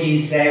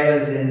Portuguese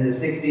sailors in the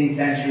 16th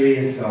century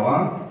and so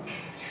on.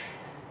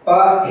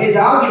 But his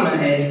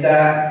argument is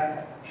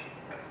that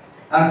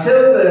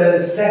until the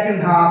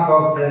second half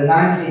of the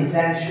 19th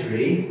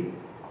century,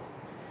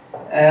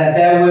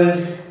 there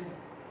was,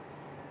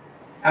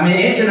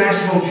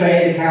 international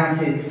trade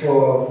accounted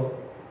for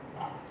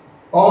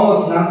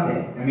almost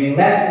nothing.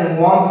 Less than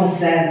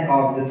 1%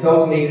 of the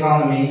total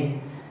economy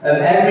of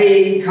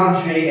every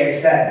country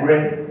except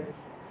Britain.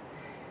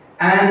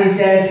 And he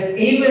says,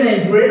 even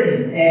in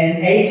Britain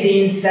in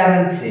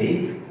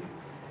 1870,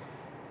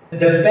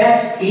 the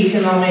best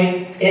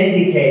economic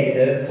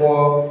indicator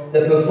for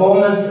the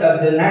performance of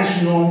the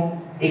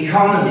national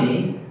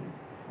economy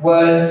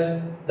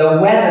was the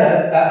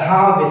weather at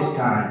harvest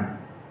time.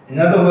 In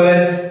other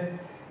words,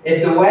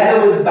 if the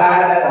weather was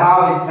bad at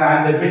harvest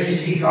time, the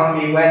British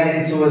economy went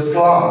into a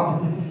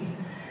slump.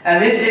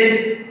 And this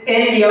is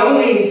in the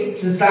only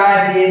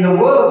society in the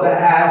world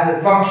that has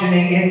a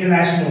functioning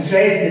international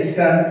trade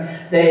system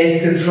that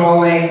is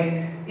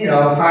controlling,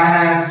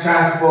 finance,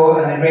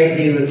 transport, and a great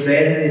deal of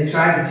trade, and is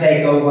trying to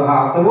take over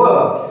half the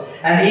world.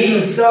 And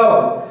even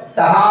so,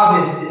 the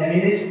harvest,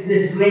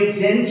 this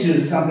links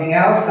into something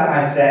else that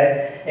I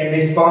said in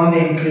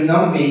responding to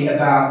Numvi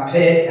about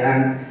Pitt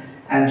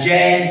and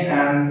James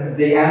and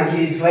the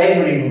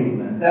anti-slavery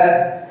movement,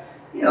 that,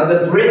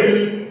 that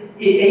Britain,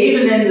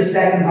 even in the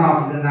second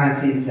half of the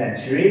 19th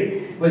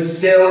century, was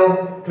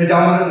still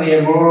predominantly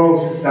a rural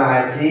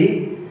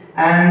society,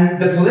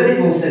 and the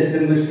political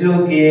system was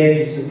still geared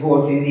to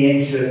supporting the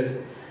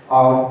interests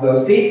of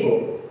those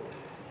people.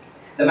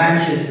 The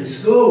Manchester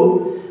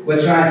School were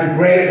trying to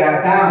break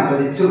that down,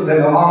 but it took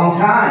them a long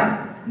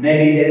time.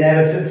 Maybe they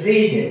never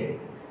succeeded.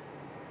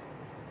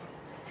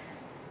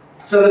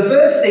 So the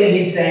first thing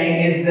he's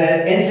saying is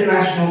that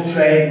international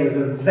trade was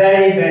a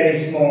very, very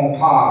small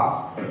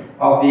part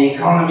of the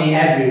economy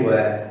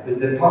everywhere, with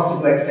the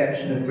possible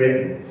exception of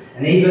Britain.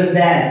 And even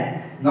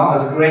then, not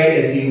as great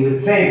as you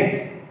would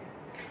think.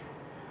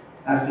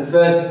 That's the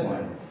first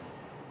point.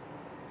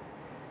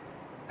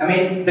 I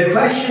mean, the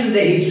question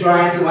that he's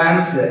trying to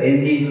answer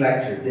in these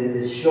lectures, in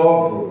this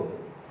short book,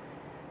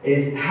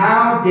 is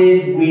how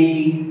did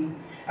we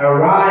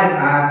arrive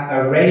at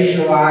a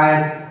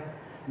racialized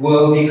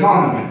world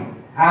economy?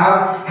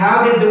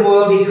 How did the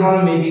world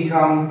economy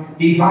become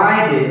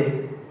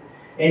divided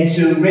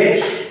into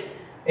rich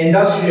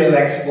industrial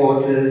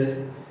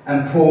exporters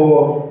and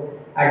poor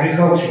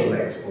agricultural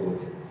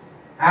exporters?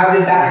 How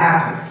did that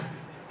happen?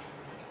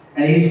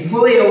 And he's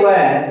fully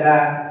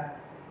aware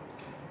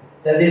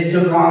that this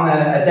took on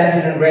a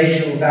definite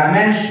racial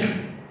dimension.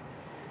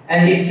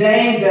 And he's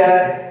saying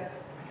that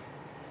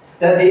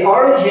the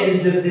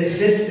origins of this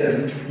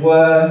system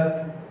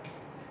were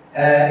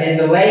in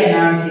the late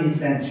 19th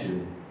century.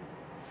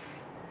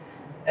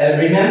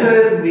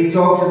 Remember, we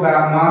talked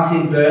about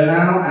Martin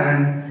Bernal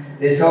and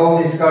this whole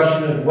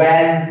discussion of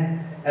when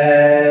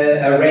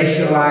a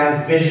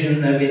racialized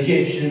vision of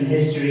Egyptian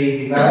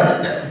history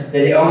developed, that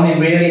it only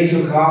really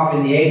took off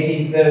in the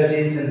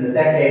 1830s and the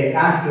decades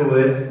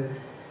afterwards,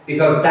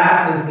 because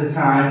that was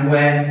the time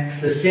when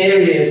the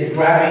serious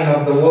grabbing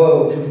of the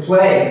world took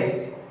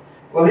place.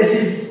 Well, this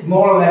is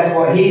more or less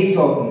what he's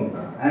talking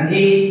about. And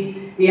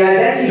he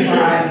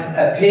identifies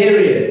a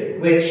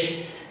period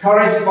which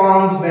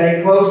corresponds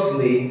very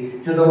closely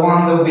to the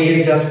one that we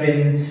have just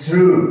been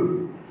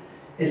through.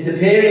 It's the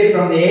period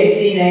from the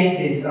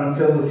 1880s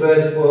until the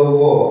First World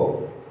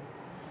War.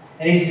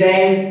 And he's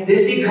saying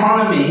this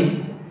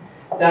economy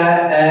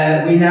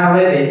that we now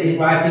live in, he's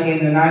writing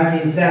in the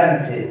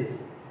 1970s,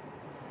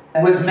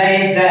 was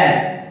made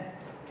then.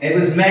 It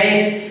was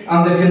made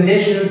under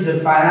conditions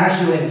of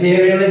financial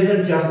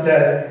imperialism, just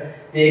as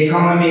the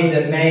economy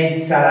that made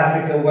South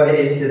Africa what it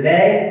is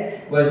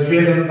today was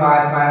driven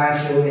by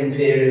financial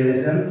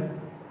imperialism.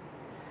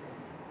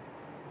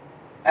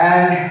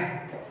 And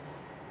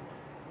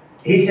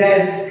he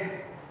says,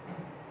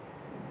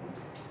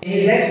 in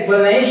his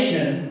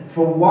explanation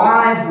for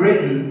why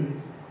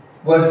Britain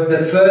was the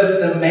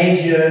first and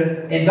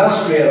major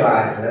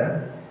industrializer,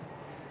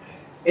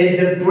 is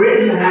that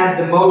Britain had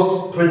the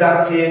most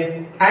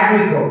productive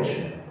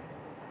agriculture.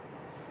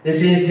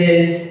 This is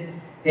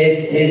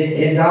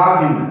his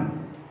argument.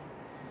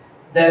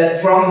 That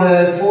from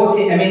the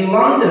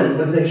London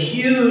was a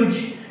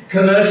huge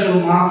commercial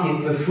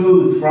market for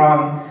food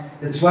from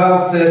the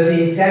 12th,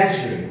 13th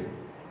century.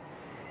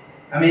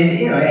 I mean,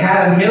 it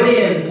had 1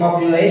 million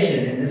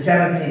population in the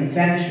 17th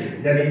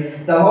century. I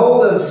mean, the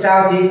whole of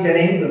southeastern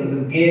England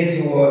was geared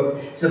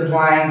towards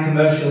supplying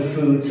commercial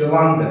food to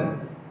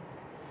London.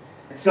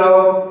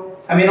 So,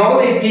 all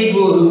these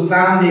people who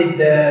founded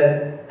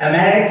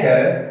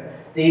America,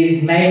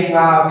 these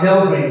Mayflower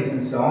pilgrims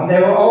and so on, they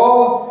were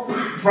all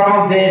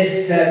from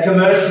this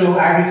commercial,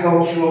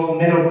 agricultural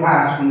middle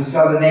class from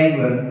southern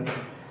England.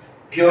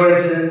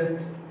 Puritans,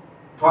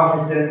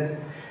 Protestants.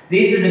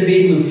 These are the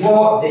people who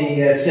fought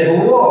the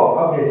Civil War,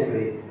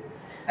 obviously,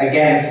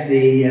 against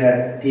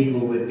the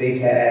people with big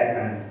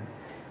hair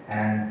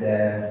and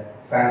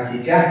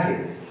fancy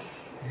jackets.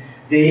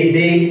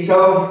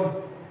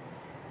 So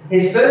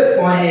his first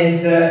point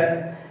is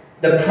that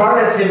the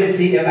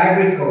productivity of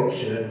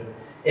agriculture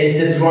is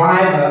the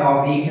driver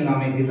of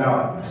economic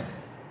development.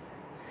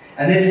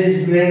 And this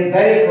is linked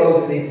very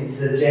closely to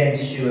Sir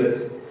James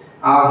Stewart's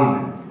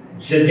argument.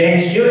 Sir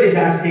James Stewart is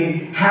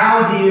asking,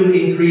 how do you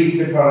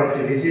increase the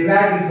productivity of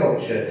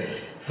agriculture?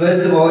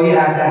 First of all, you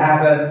have to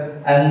have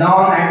a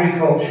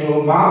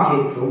non-agricultural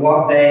market for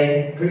what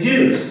they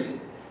produce,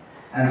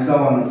 and so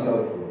on and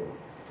so forth.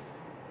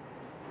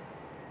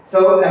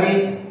 So,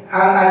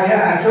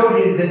 I told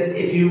you that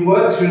if you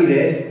work through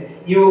this,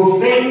 you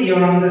will think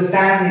you're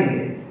understanding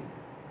it.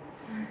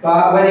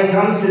 But when it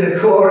comes to the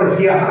core of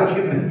the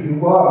argument, you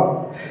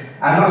won't.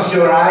 I'm not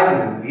sure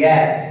I do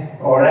yet,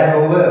 or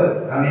ever will.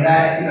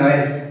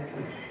 It's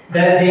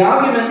the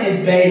argument is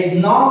based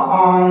not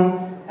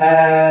on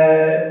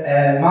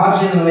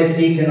marginalist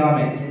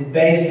economics. It's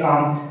based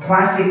on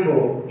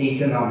classical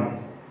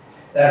economics.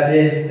 That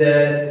is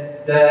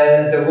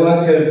the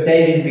work of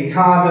David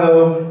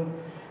Ricardo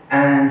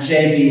and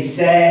J.B.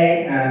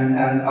 Say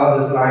and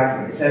others like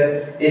him. So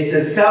it's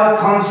a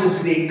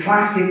self-consciously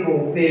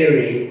classical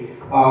theory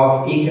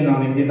of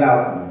economic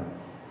development.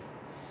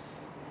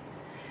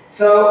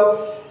 So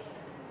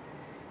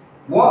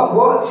what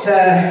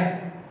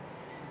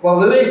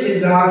Lewis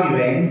is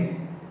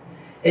arguing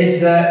is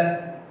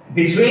that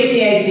between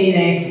the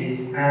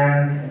 1880s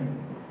and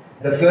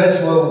the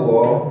First World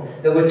War,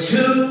 there were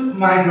two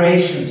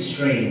migration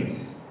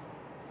streams.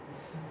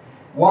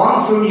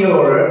 One from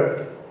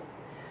Europe,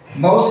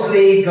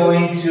 mostly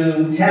going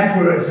to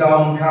temperate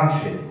zone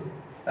countries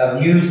of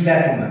new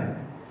settlement,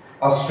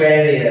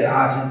 Australia,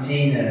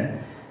 Argentina,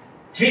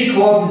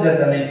 3/4 of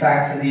them, in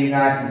fact, to the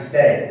United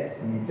States.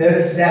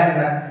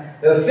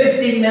 there were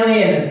 50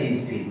 million of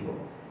these people.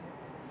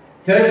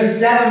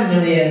 37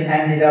 million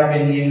ended up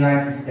in the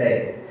United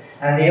States,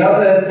 and the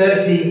other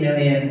 13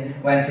 million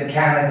went to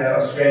Canada,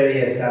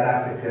 Australia, South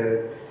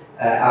Africa,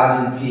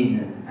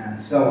 Argentina, and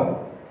so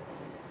on.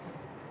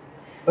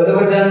 But there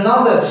was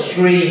another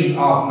stream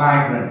of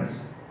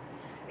migrants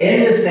in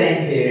the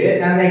same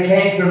period, and they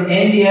came from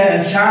India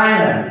and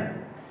China.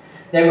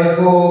 They were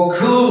called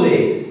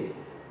coolies.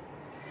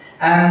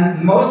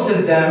 And most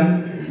of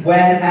them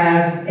went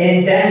as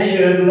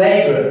indentured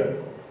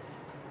labor.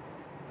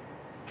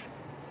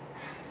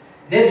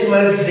 This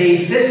was the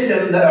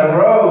system that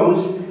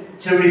arose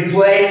to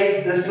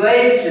replace the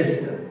slave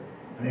system.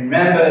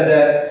 Remember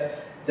that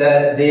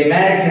the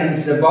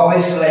Americans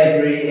abolished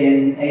slavery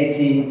in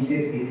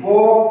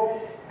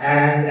 1864,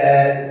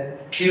 and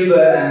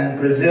Cuba and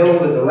Brazil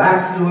were the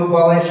last to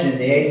abolish in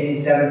the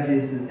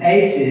 1870s and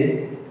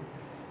 80s.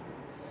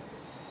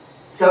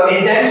 So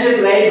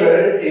indentured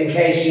labor, in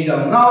case you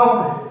don't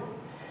know,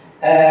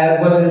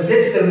 was a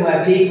system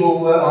where people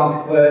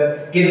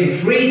were given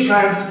free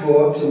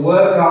transport to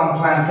work on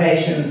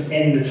plantations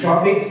in the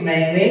tropics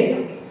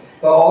mainly,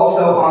 but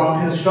also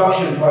on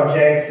construction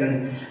projects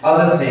and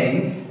other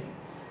things.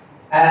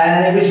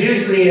 And it was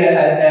usually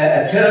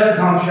a term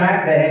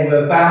contract. They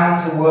were bound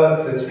to work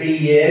for 3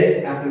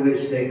 years, after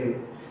which they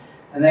could.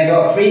 And they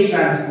got free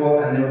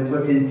transport, and they were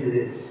put into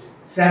this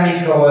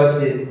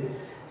semi-coercive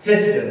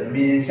system. I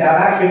mean, in South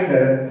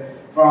Africa,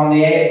 from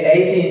the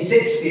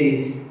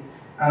 1860s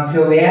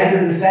until the end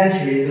of the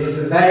century, there was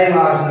a very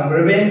large number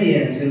of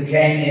Indians who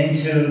came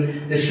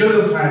into the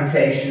sugar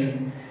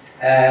plantation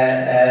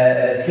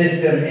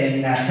system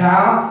in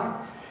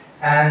Natal.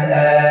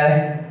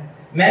 And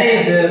many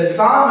of the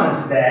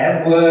farmers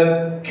there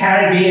were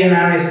Caribbean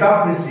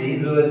aristocracy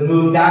who had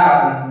moved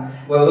out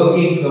and were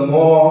looking for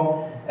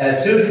more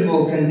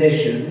suitable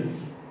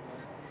conditions.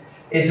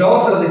 It's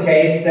also the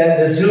case that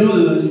the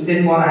Zulus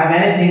didn't want to have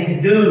anything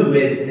to do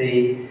with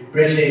the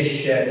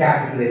British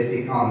capitalist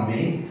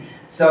economy,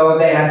 so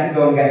they had to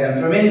go and get them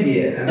from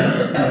India. And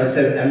that was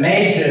a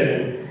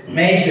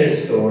major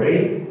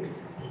story.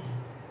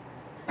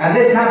 And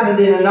this happened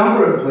in a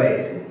number of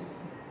places.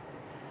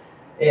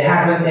 It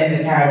happened in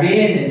the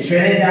Caribbean, in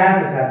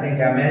Trinidad, as I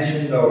think I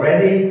mentioned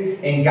already,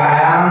 in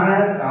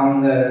Guyana,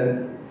 on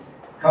the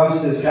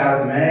coast of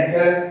South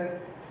America.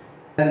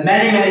 And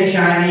many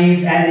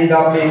Chinese ended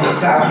up in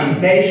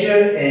Southeast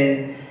Asia,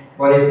 in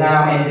what is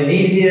now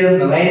Indonesia,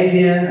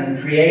 Malaysia, and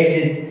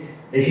created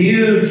the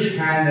huge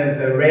kind of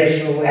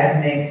racial,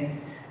 ethnic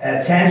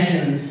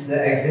tensions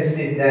that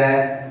existed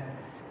there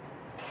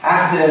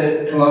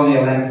after the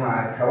colonial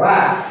empire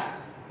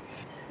collapsed.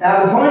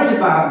 Now, the point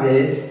about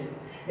this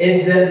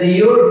is that the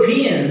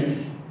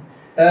Europeans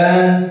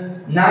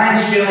earned 9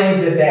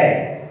 shillings a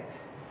day,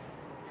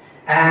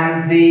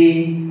 and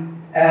the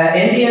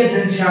Indians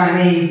and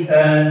Chinese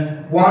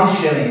earned 1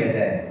 shilling a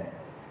day.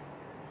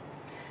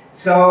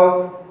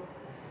 So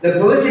the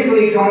political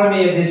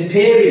economy of this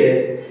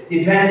period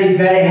depended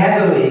very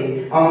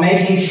heavily on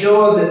making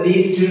sure that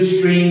these two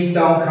streams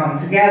don't come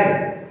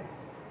together.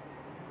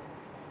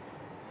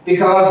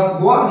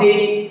 Because what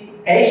the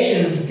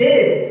Asians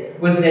did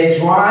was they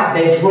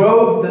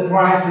drove the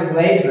price of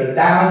labor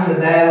down to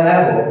their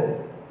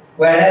level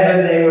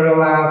wherever they were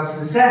allowed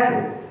to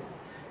settle,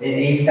 in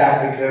East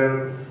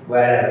Africa,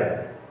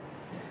 wherever.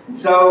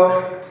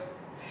 So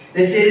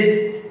this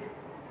is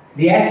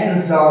the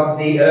essence of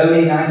the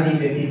early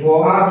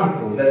 1954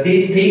 article, that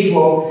these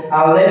people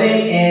are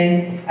living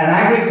in an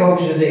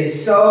agriculture that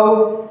is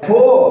so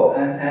poor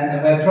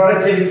and where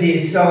productivity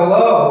is so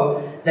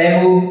low,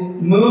 they will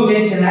move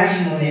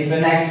internationally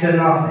for next to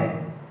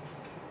nothing.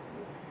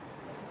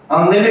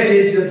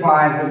 Unlimited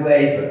supplies of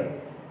labor.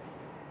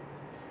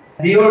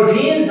 The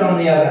Europeans, on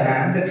the other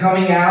hand, are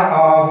coming out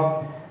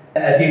of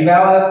a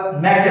developed,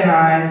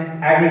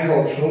 mechanized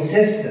agricultural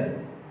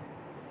system.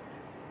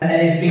 And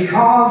it is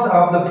because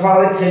of the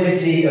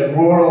productivity of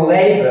rural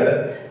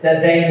labor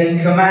that they can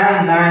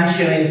command 9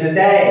 shillings a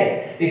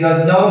day,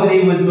 because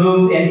nobody would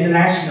move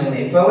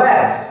internationally for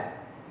less.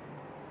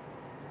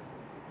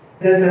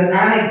 There's an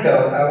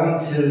anecdote I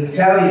want to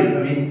tell you.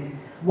 I mean,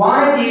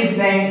 why do you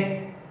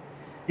think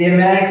the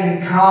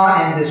American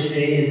car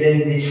industry is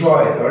in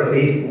Detroit, or at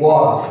least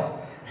was?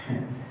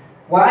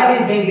 Why do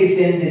you think it's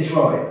in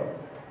Detroit?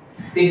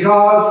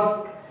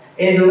 Because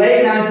in the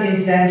late 19th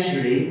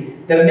century,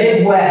 the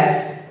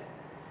Midwest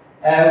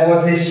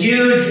was this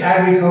huge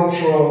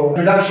agricultural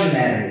production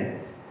area.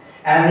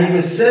 And it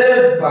was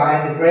served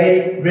by the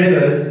great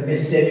rivers,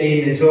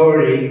 Mississippi,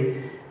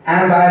 Missouri,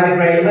 and by the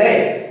Great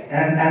Lakes.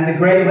 And the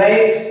Great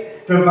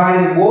Lakes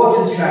provided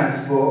water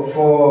transport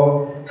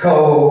for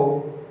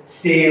coal,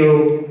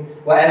 steel,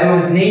 whatever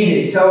was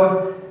needed.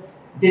 So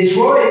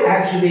Detroit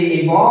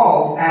actually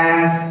evolved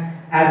as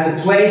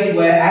the place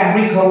where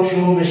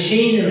agricultural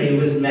machinery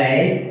was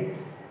made,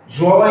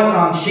 drawing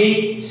on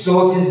cheap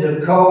sources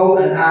of coal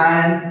and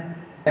iron,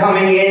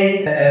 coming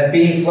in,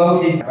 being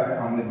floated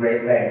on the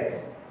Great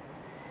Lakes.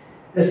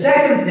 The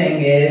second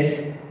thing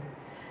is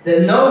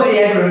that nobody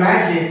ever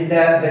imagined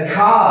that the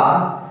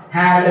car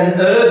had an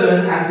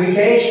urban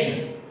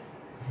application.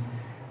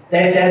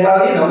 They said,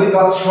 well, you know, we've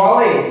got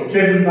trolleys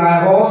driven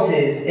by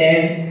horses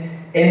in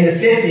the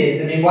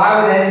cities. I mean,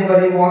 why would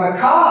anybody want a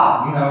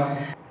car, you know?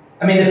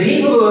 I mean, the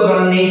people who are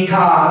going to need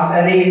cars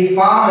are these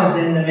farmers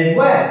in the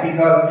Midwest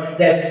because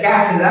they're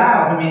scattered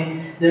out. I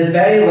mean, they're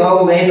very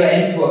low labor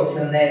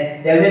inputs and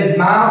they live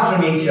miles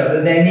from each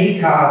other. They need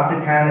cars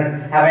to kind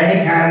of have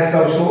any kind of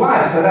social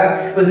life. So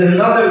that was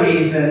another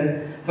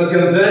reason for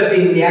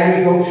converting the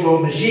agricultural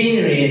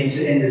machinery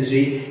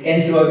industry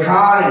into a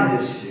car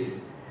industry.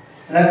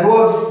 And of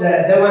course,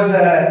 there was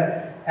a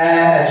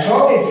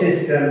trolley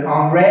system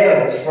on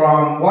rails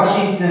from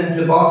Washington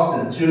to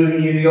Boston through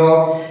New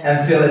York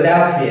and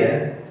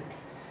Philadelphia.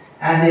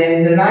 And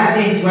in the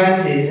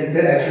 1920s,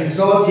 a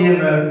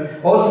consortium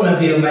of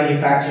automobile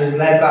manufacturers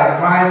led by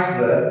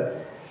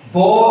Chrysler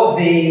bought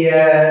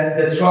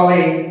the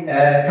trolley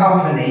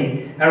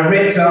company and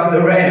ripped up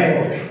the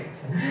rails.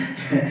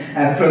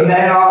 And from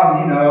then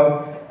on, you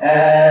know,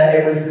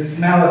 it was the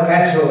smell of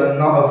petrol and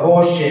not of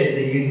horse shit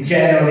that you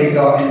generally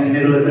got in the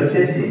middle of a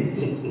city.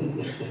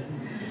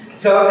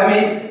 So, I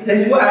mean,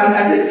 this is what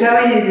I'm just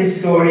telling you this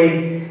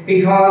story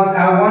because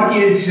I want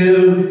you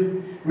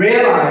to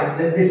realize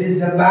that this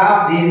is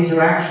about the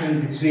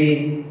interaction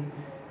between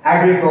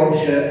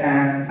agriculture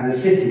and the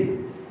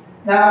city.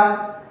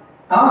 Now,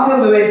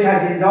 Arthur Lewis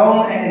has his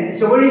own,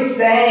 so what he's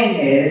saying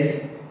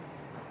is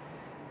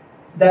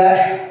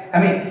that,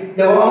 I mean,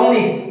 there were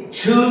only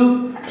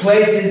two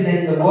places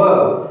in the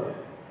world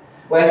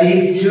where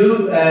these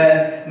two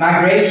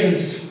migration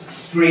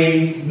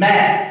streams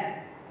met.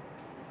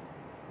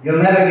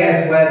 You'll never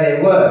guess where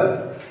they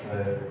were.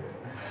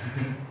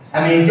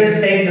 I mean, just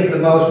think of the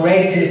most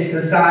racist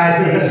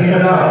societies you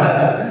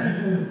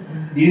know.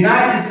 The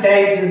United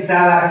States and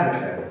South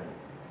Africa.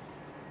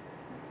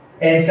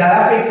 In South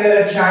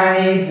Africa,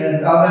 Chinese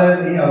and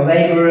other, you know,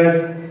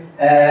 laborers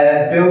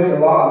built a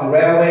lot of the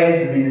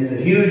railways. I mean, there's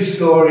a huge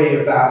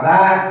story about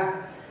that.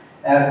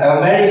 I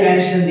already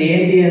mentioned the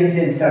Indians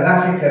in South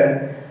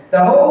Africa.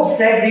 The whole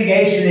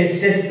segregationist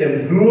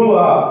system grew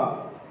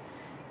up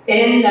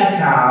in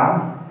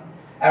Natal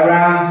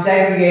around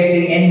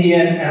segregating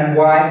Indian and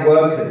white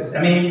workers.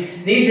 I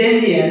mean, these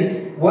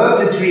Indians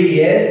worked for 3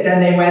 years,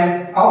 then they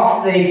went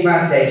off the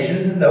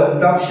plantations and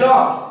opened up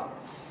shops.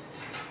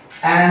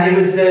 And it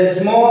was the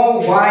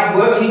small white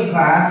working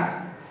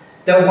class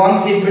that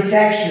wanted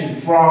protection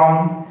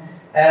from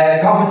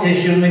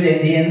competition with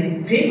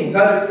Indian people.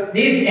 Because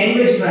these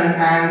Englishmen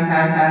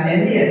and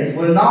Indians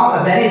were not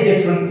of any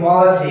different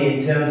quality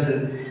in terms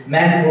of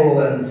mental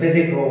and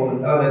physical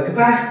and other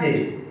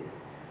capacities.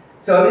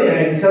 So, you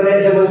know, so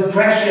there was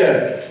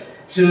pressure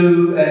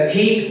to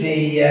keep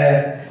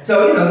the...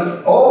 so, you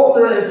know, all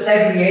the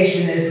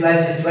segregationist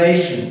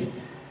legislation,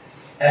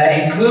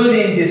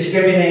 including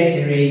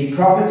discriminatory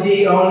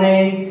property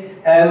owning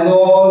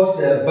laws,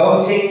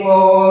 voting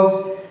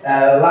laws,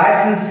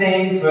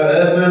 licensing for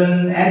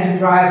urban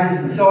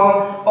enterprises and so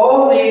on,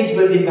 all these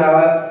were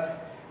developed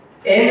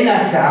in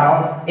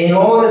Natal in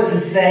order to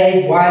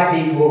save white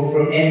people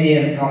from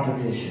Indian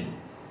competition.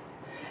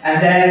 And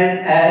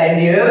then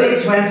in the early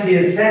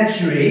 20th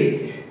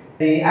century,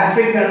 the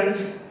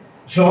Africans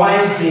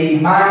joined the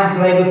mines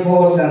labor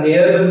force and the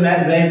urban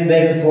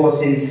labor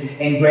force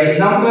in great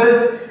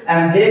numbers,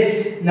 and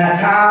this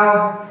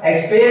Natal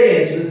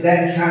experience was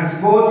then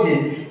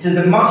transported to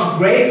the much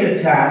greater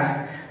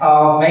task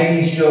of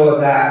making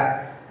sure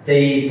that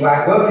the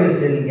black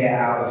workers didn't get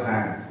out of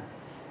hand.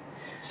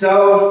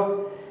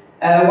 So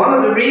one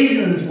of the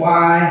reasons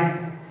why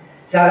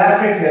South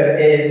Africa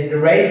is the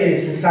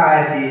racist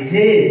society it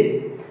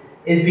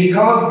is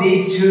because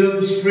these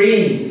two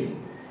streams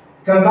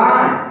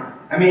combine.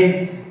 I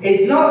mean,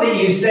 it's not that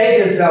you save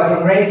yourself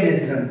from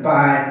racism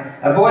by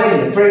avoiding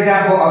it. For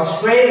example,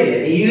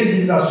 Australia, he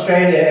uses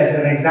Australia as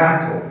an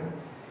example.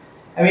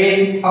 I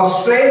mean,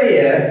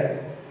 Australia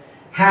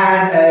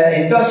had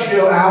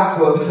industrial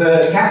output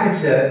per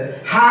capita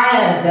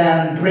higher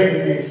than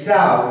Britain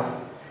itself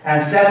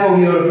and several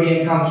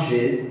European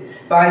countries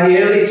by the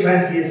early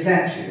 20th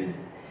century.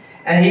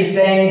 And he's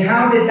saying,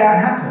 how did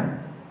that happen?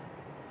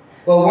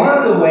 Well, one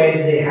of the ways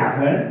that it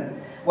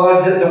happened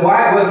was that the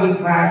white working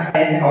class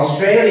in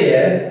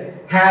Australia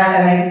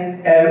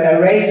had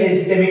a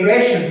racist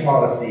immigration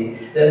policy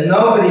that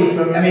nobody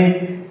from, I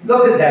mean,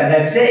 look at them, they're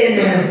sitting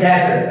in the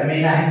desert. I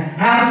mean, a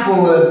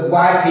handful of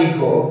white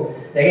people,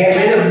 they get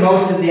rid of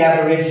most of the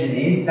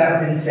Aborigines,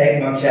 that didn't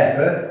take much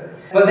effort.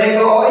 But they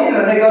got, you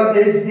know, they got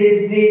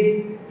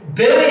these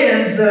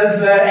billions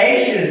of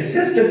Asians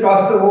just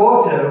across the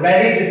water,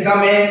 ready to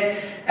come in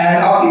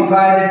and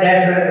occupy the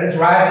desert and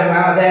drive them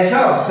out of their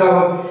jobs.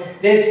 So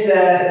this,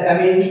 I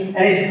mean,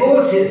 and of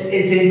course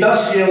it's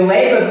Industrial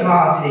Labour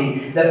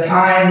Party that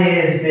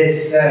pioneers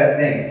this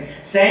thing.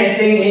 Same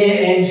thing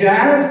here in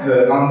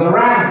Johannesburg on the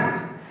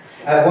Rand.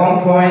 At one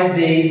point,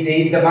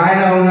 the mine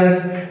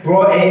owners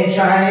brought in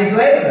Chinese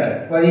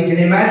labour. Well, you can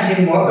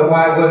imagine what the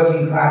white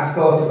working class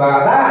thought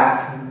about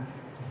that.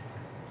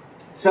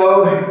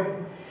 So,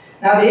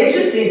 now, the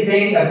interesting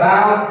thing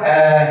about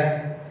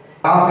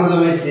Arthur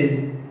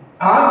Lewis's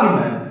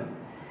argument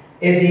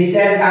is he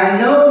says, I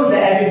know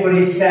that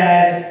everybody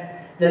says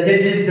that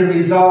this is the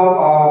result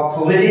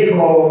of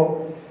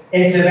political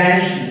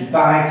intervention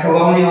by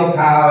colonial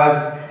powers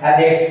at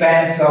the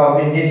expense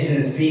of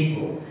indigenous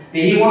people.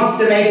 But he wants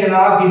to make an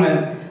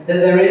argument that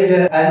there is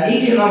an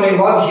economic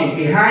logic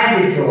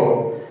behind it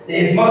all that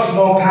is much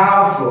more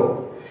powerful.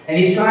 And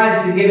he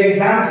tries to give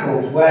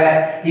examples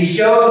where he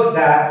shows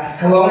that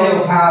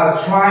colonial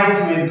powers try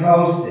to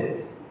impose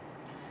this.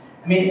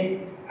 I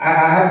mean, I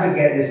have to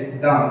get this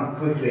done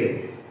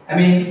quickly. I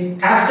mean,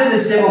 after the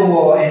Civil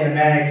War in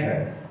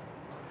America,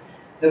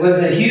 there was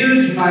a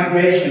huge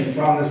migration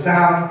from the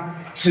South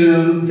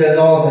to the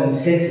northern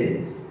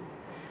cities,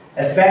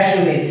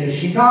 especially to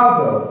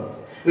Chicago,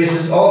 which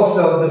was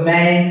also the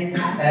main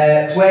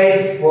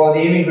place for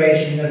the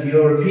immigration of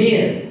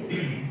Europeans.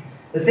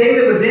 The thing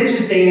that was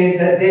interesting is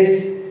that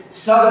this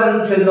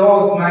southern to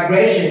north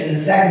migration in the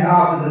second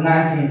half of the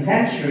 19th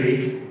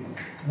century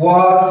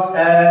was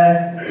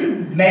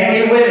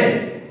mainly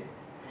women.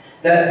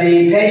 That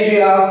the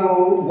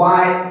patriarchal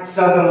white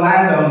southern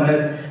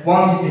landowners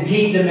wanted to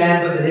keep the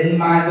men, but they didn't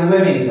mind the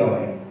women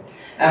going.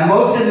 And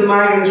most of the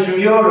migrants from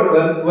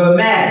Europe were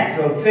men,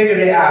 so figure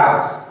it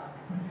out.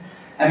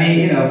 I mean,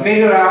 you know,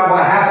 figure out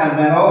what happened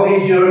when all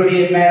these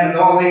European men and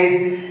all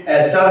these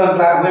southern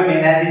black women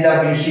ended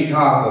up in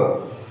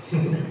Chicago.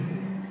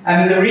 I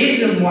mean, the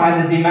reason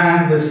why the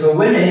demand was for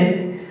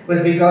women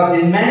was because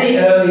in many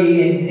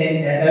early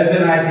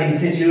urbanizing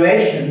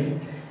situations,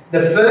 the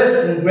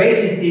first and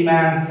greatest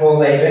demand for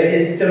labor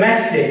is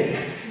domestic,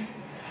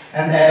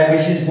 and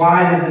which is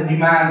why there's a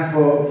demand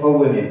for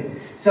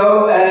women.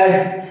 So,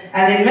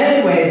 and in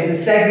many ways, the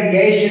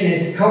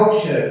segregationist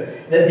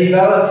culture that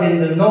developed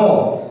in the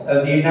north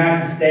of the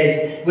United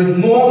States was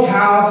more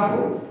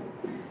powerful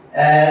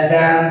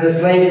than the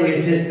slavery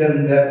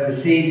system that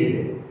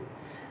preceded it.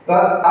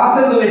 But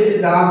Arthur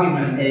Lewis's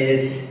argument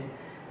is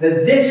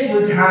that this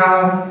was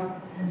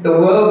how the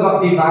world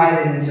got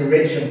divided into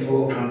rich and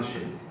poor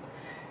countries,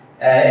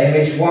 in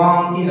which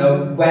one, you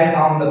know, went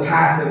on the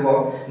path of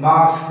what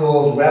Marx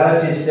calls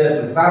relative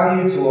surplus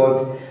value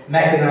towards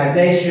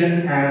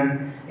mechanization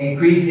and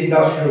increased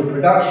industrial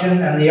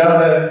production, and the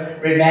other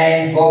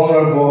remained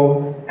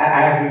vulnerable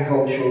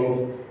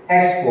agricultural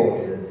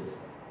exporters.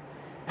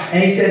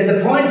 And he says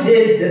the point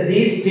is that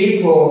these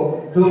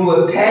people who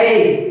were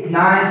paid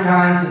 9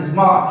 times as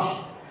much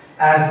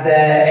as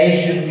their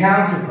Asian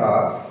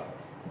counterparts,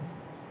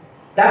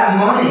 that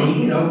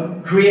money, you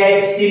know,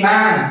 creates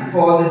demand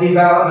for the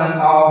development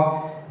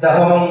of the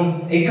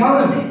home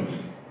economy.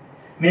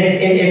 I mean,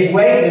 if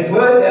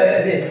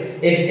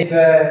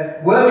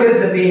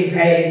workers are being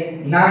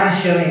paid 9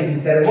 shillings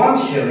instead of 1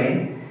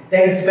 shilling,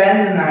 they can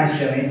spend the 9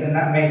 shillings, and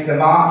that makes a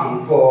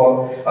market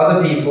for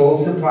other people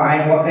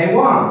supplying what they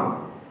want.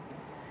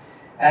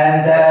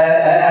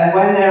 And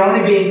when they're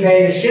only being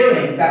paid a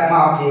shilling, that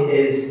market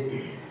is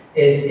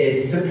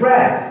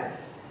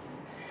suppressed.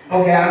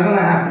 Okay, I'm going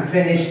to have to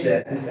finish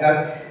this.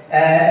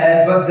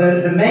 But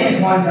the main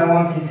point I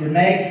wanted to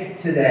make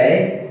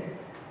today,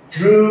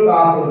 through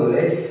Arthur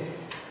Lewis,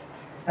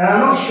 and I'm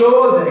not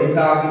sure that his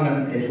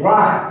argument is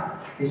right,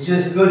 it's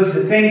just good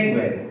to think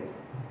with.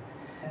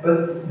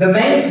 But the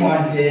main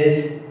point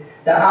is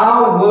that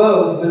our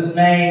world was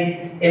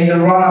made in the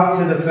run-up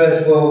to the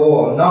First World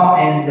War, not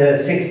in the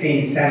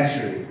 16th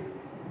century.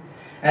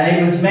 And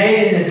it was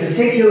made in a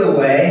particular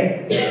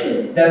way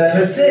that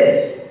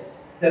persists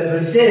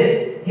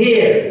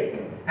here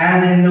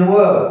and in the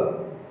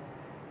world.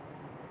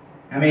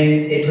 I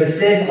mean, it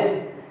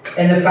persists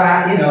in the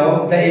fact, you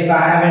know, that if I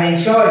have any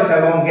choice,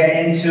 I won't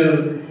get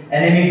into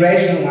an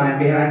immigration line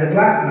behind a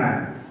black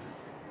man.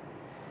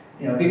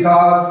 You know,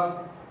 because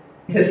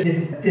this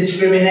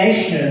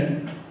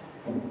discrimination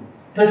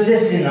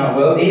persists in our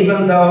world,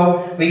 even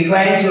though we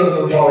claim to have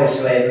abolished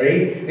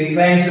slavery, we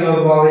claim to have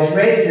abolished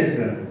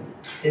racism.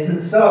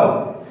 Isn't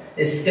so.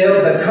 It's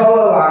still, the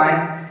color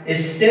line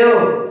is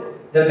still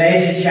the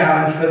major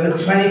challenge for the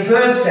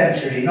 21st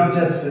century, not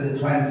just for the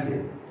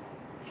 20th.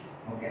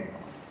 Okay.